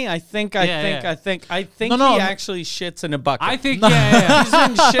too many. I think Yeah. No, he no. actually shits in a bucket. I think yeah. He's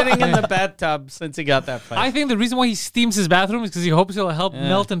been shitting in the bathtub since he got that fight. I think the reason why he steams his bathroom is because he hopes it'll help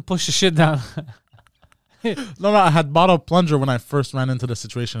melt and push the shit down. No, I had bought a plunger when I first ran into the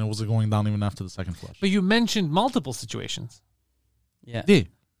situation. It wasn't going down even after the second flush. But you mentioned multiple situations. yeah. Yeah,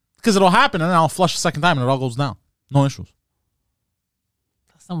 because it'll happen, and then I'll flush the second time, and it all goes down. No issues.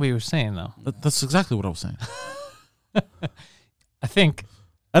 That's not what you were saying, though. That's exactly what I was saying. I think.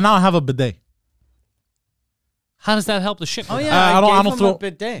 And now I have a bidet. How does that help the shit? Oh, go down? yeah. I don't gave him throw a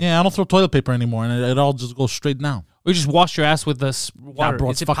bidet. Yeah, I don't throw toilet paper anymore, and it all just goes straight down. Or you just wash your ass with this water. bro,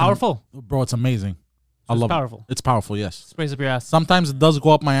 Is it's it fucking- powerful? Bro, it's amazing. I It's love powerful. it. It's powerful, yes. Sprays up your ass. Sometimes it does go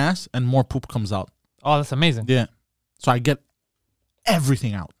up my ass, and more poop comes out. Oh, that's amazing. Yeah. So I get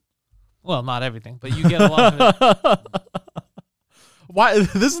everything out. Well, not everything, but you get a lot of it. Why?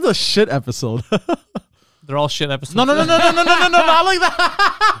 This is the shit episode. They're all shit episodes. No, not like that.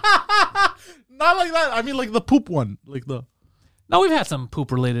 Not like that. I mean, like the poop one. Like the. No, we've had some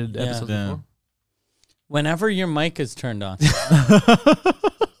poop-related Yeah. episodes Yeah. before. Whenever your mic is turned on.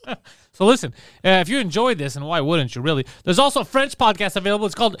 So listen, if you enjoyed this, and why wouldn't you really? There's also a French podcast available.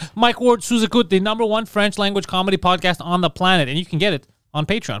 It's called Mike Ward Sous-Écoute, the #1 French language comedy podcast on the planet. And you can get it on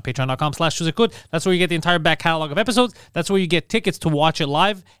Patreon, patreon.com/Sous-Écoute. That's where you get the entire back catalog of episodes. That's where you get tickets to watch it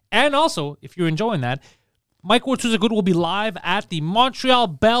live. And also, if you're enjoying that, Mike Ward Sous-Écoute will be live at the Montreal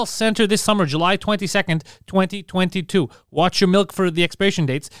Bell Center this summer, July 22nd, 2022. Watch your milk for the expiration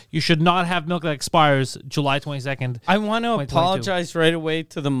dates. You should not have milk that expires July 22nd. I want to 2022. apologize right away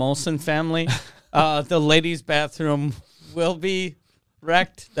to the Molson family. The ladies' bathroom will be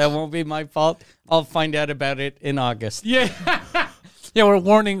wrecked. That won't be my fault. I'll find out about it in August. Yeah. Yeah, we're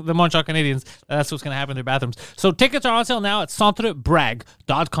warning the Montreal Canadians that that's what's going to happen in their bathrooms. So tickets are on sale now at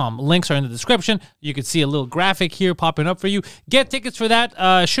centrebrag.com. Links are in the description. You can see a little graphic here popping up for you. Get tickets for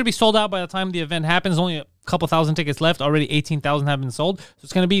that. Should be sold out by the time the event happens. Only a couple thousand tickets left. Already 18,000 have been sold. So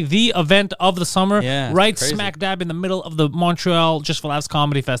it's going to be the event of the summer. Yeah, it's right crazy. smack dab in the middle of the Montreal Just for Laughs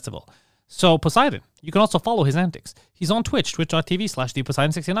Comedy Festival. So Poseidon, you can also follow his antics. He's on Twitch,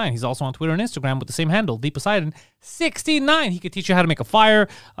 twitch.tv/ThePoseidon69. He's also on Twitter and Instagram with the same handle, ThePoseidon69. He could teach you how to make a fire.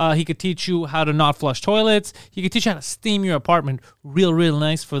 He could teach you how to not flush toilets. He could teach you how to steam your apartment real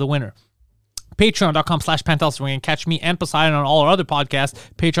nice for the winter. Patreon.com/Pantelis, where you can catch me and Poseidon on all our other podcasts.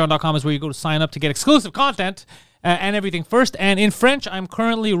 Patreon.com is where you go to sign up to get exclusive content and everything first. And in French, I'm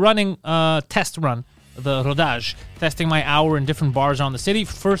currently running a test run, the rodage, testing my hour in different bars around the city.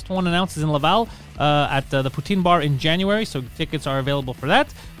 First one announced is in Laval at the Poutine Bar in January, so tickets are available for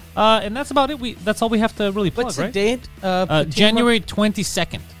that. And that's about it. That's all we have to really plug, What's right? the date? January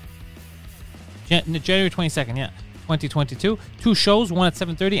 22nd. January 22nd, yeah. 2022. 2 shows, one at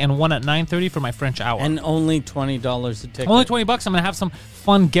 7:30 and one at 9:30 for my French hour. And only $20 a ticket. Only $20. I'm going to have some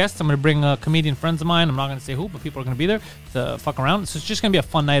fun guests. I'm going to bring comedian friends of mine. I'm not going to say who, but people are going to be there to fuck around. So it's just going to be a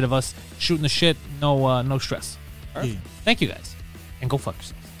fun night of us shooting the shit. No stress. Thank you guys. And go fuck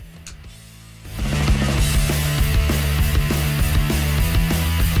yourself.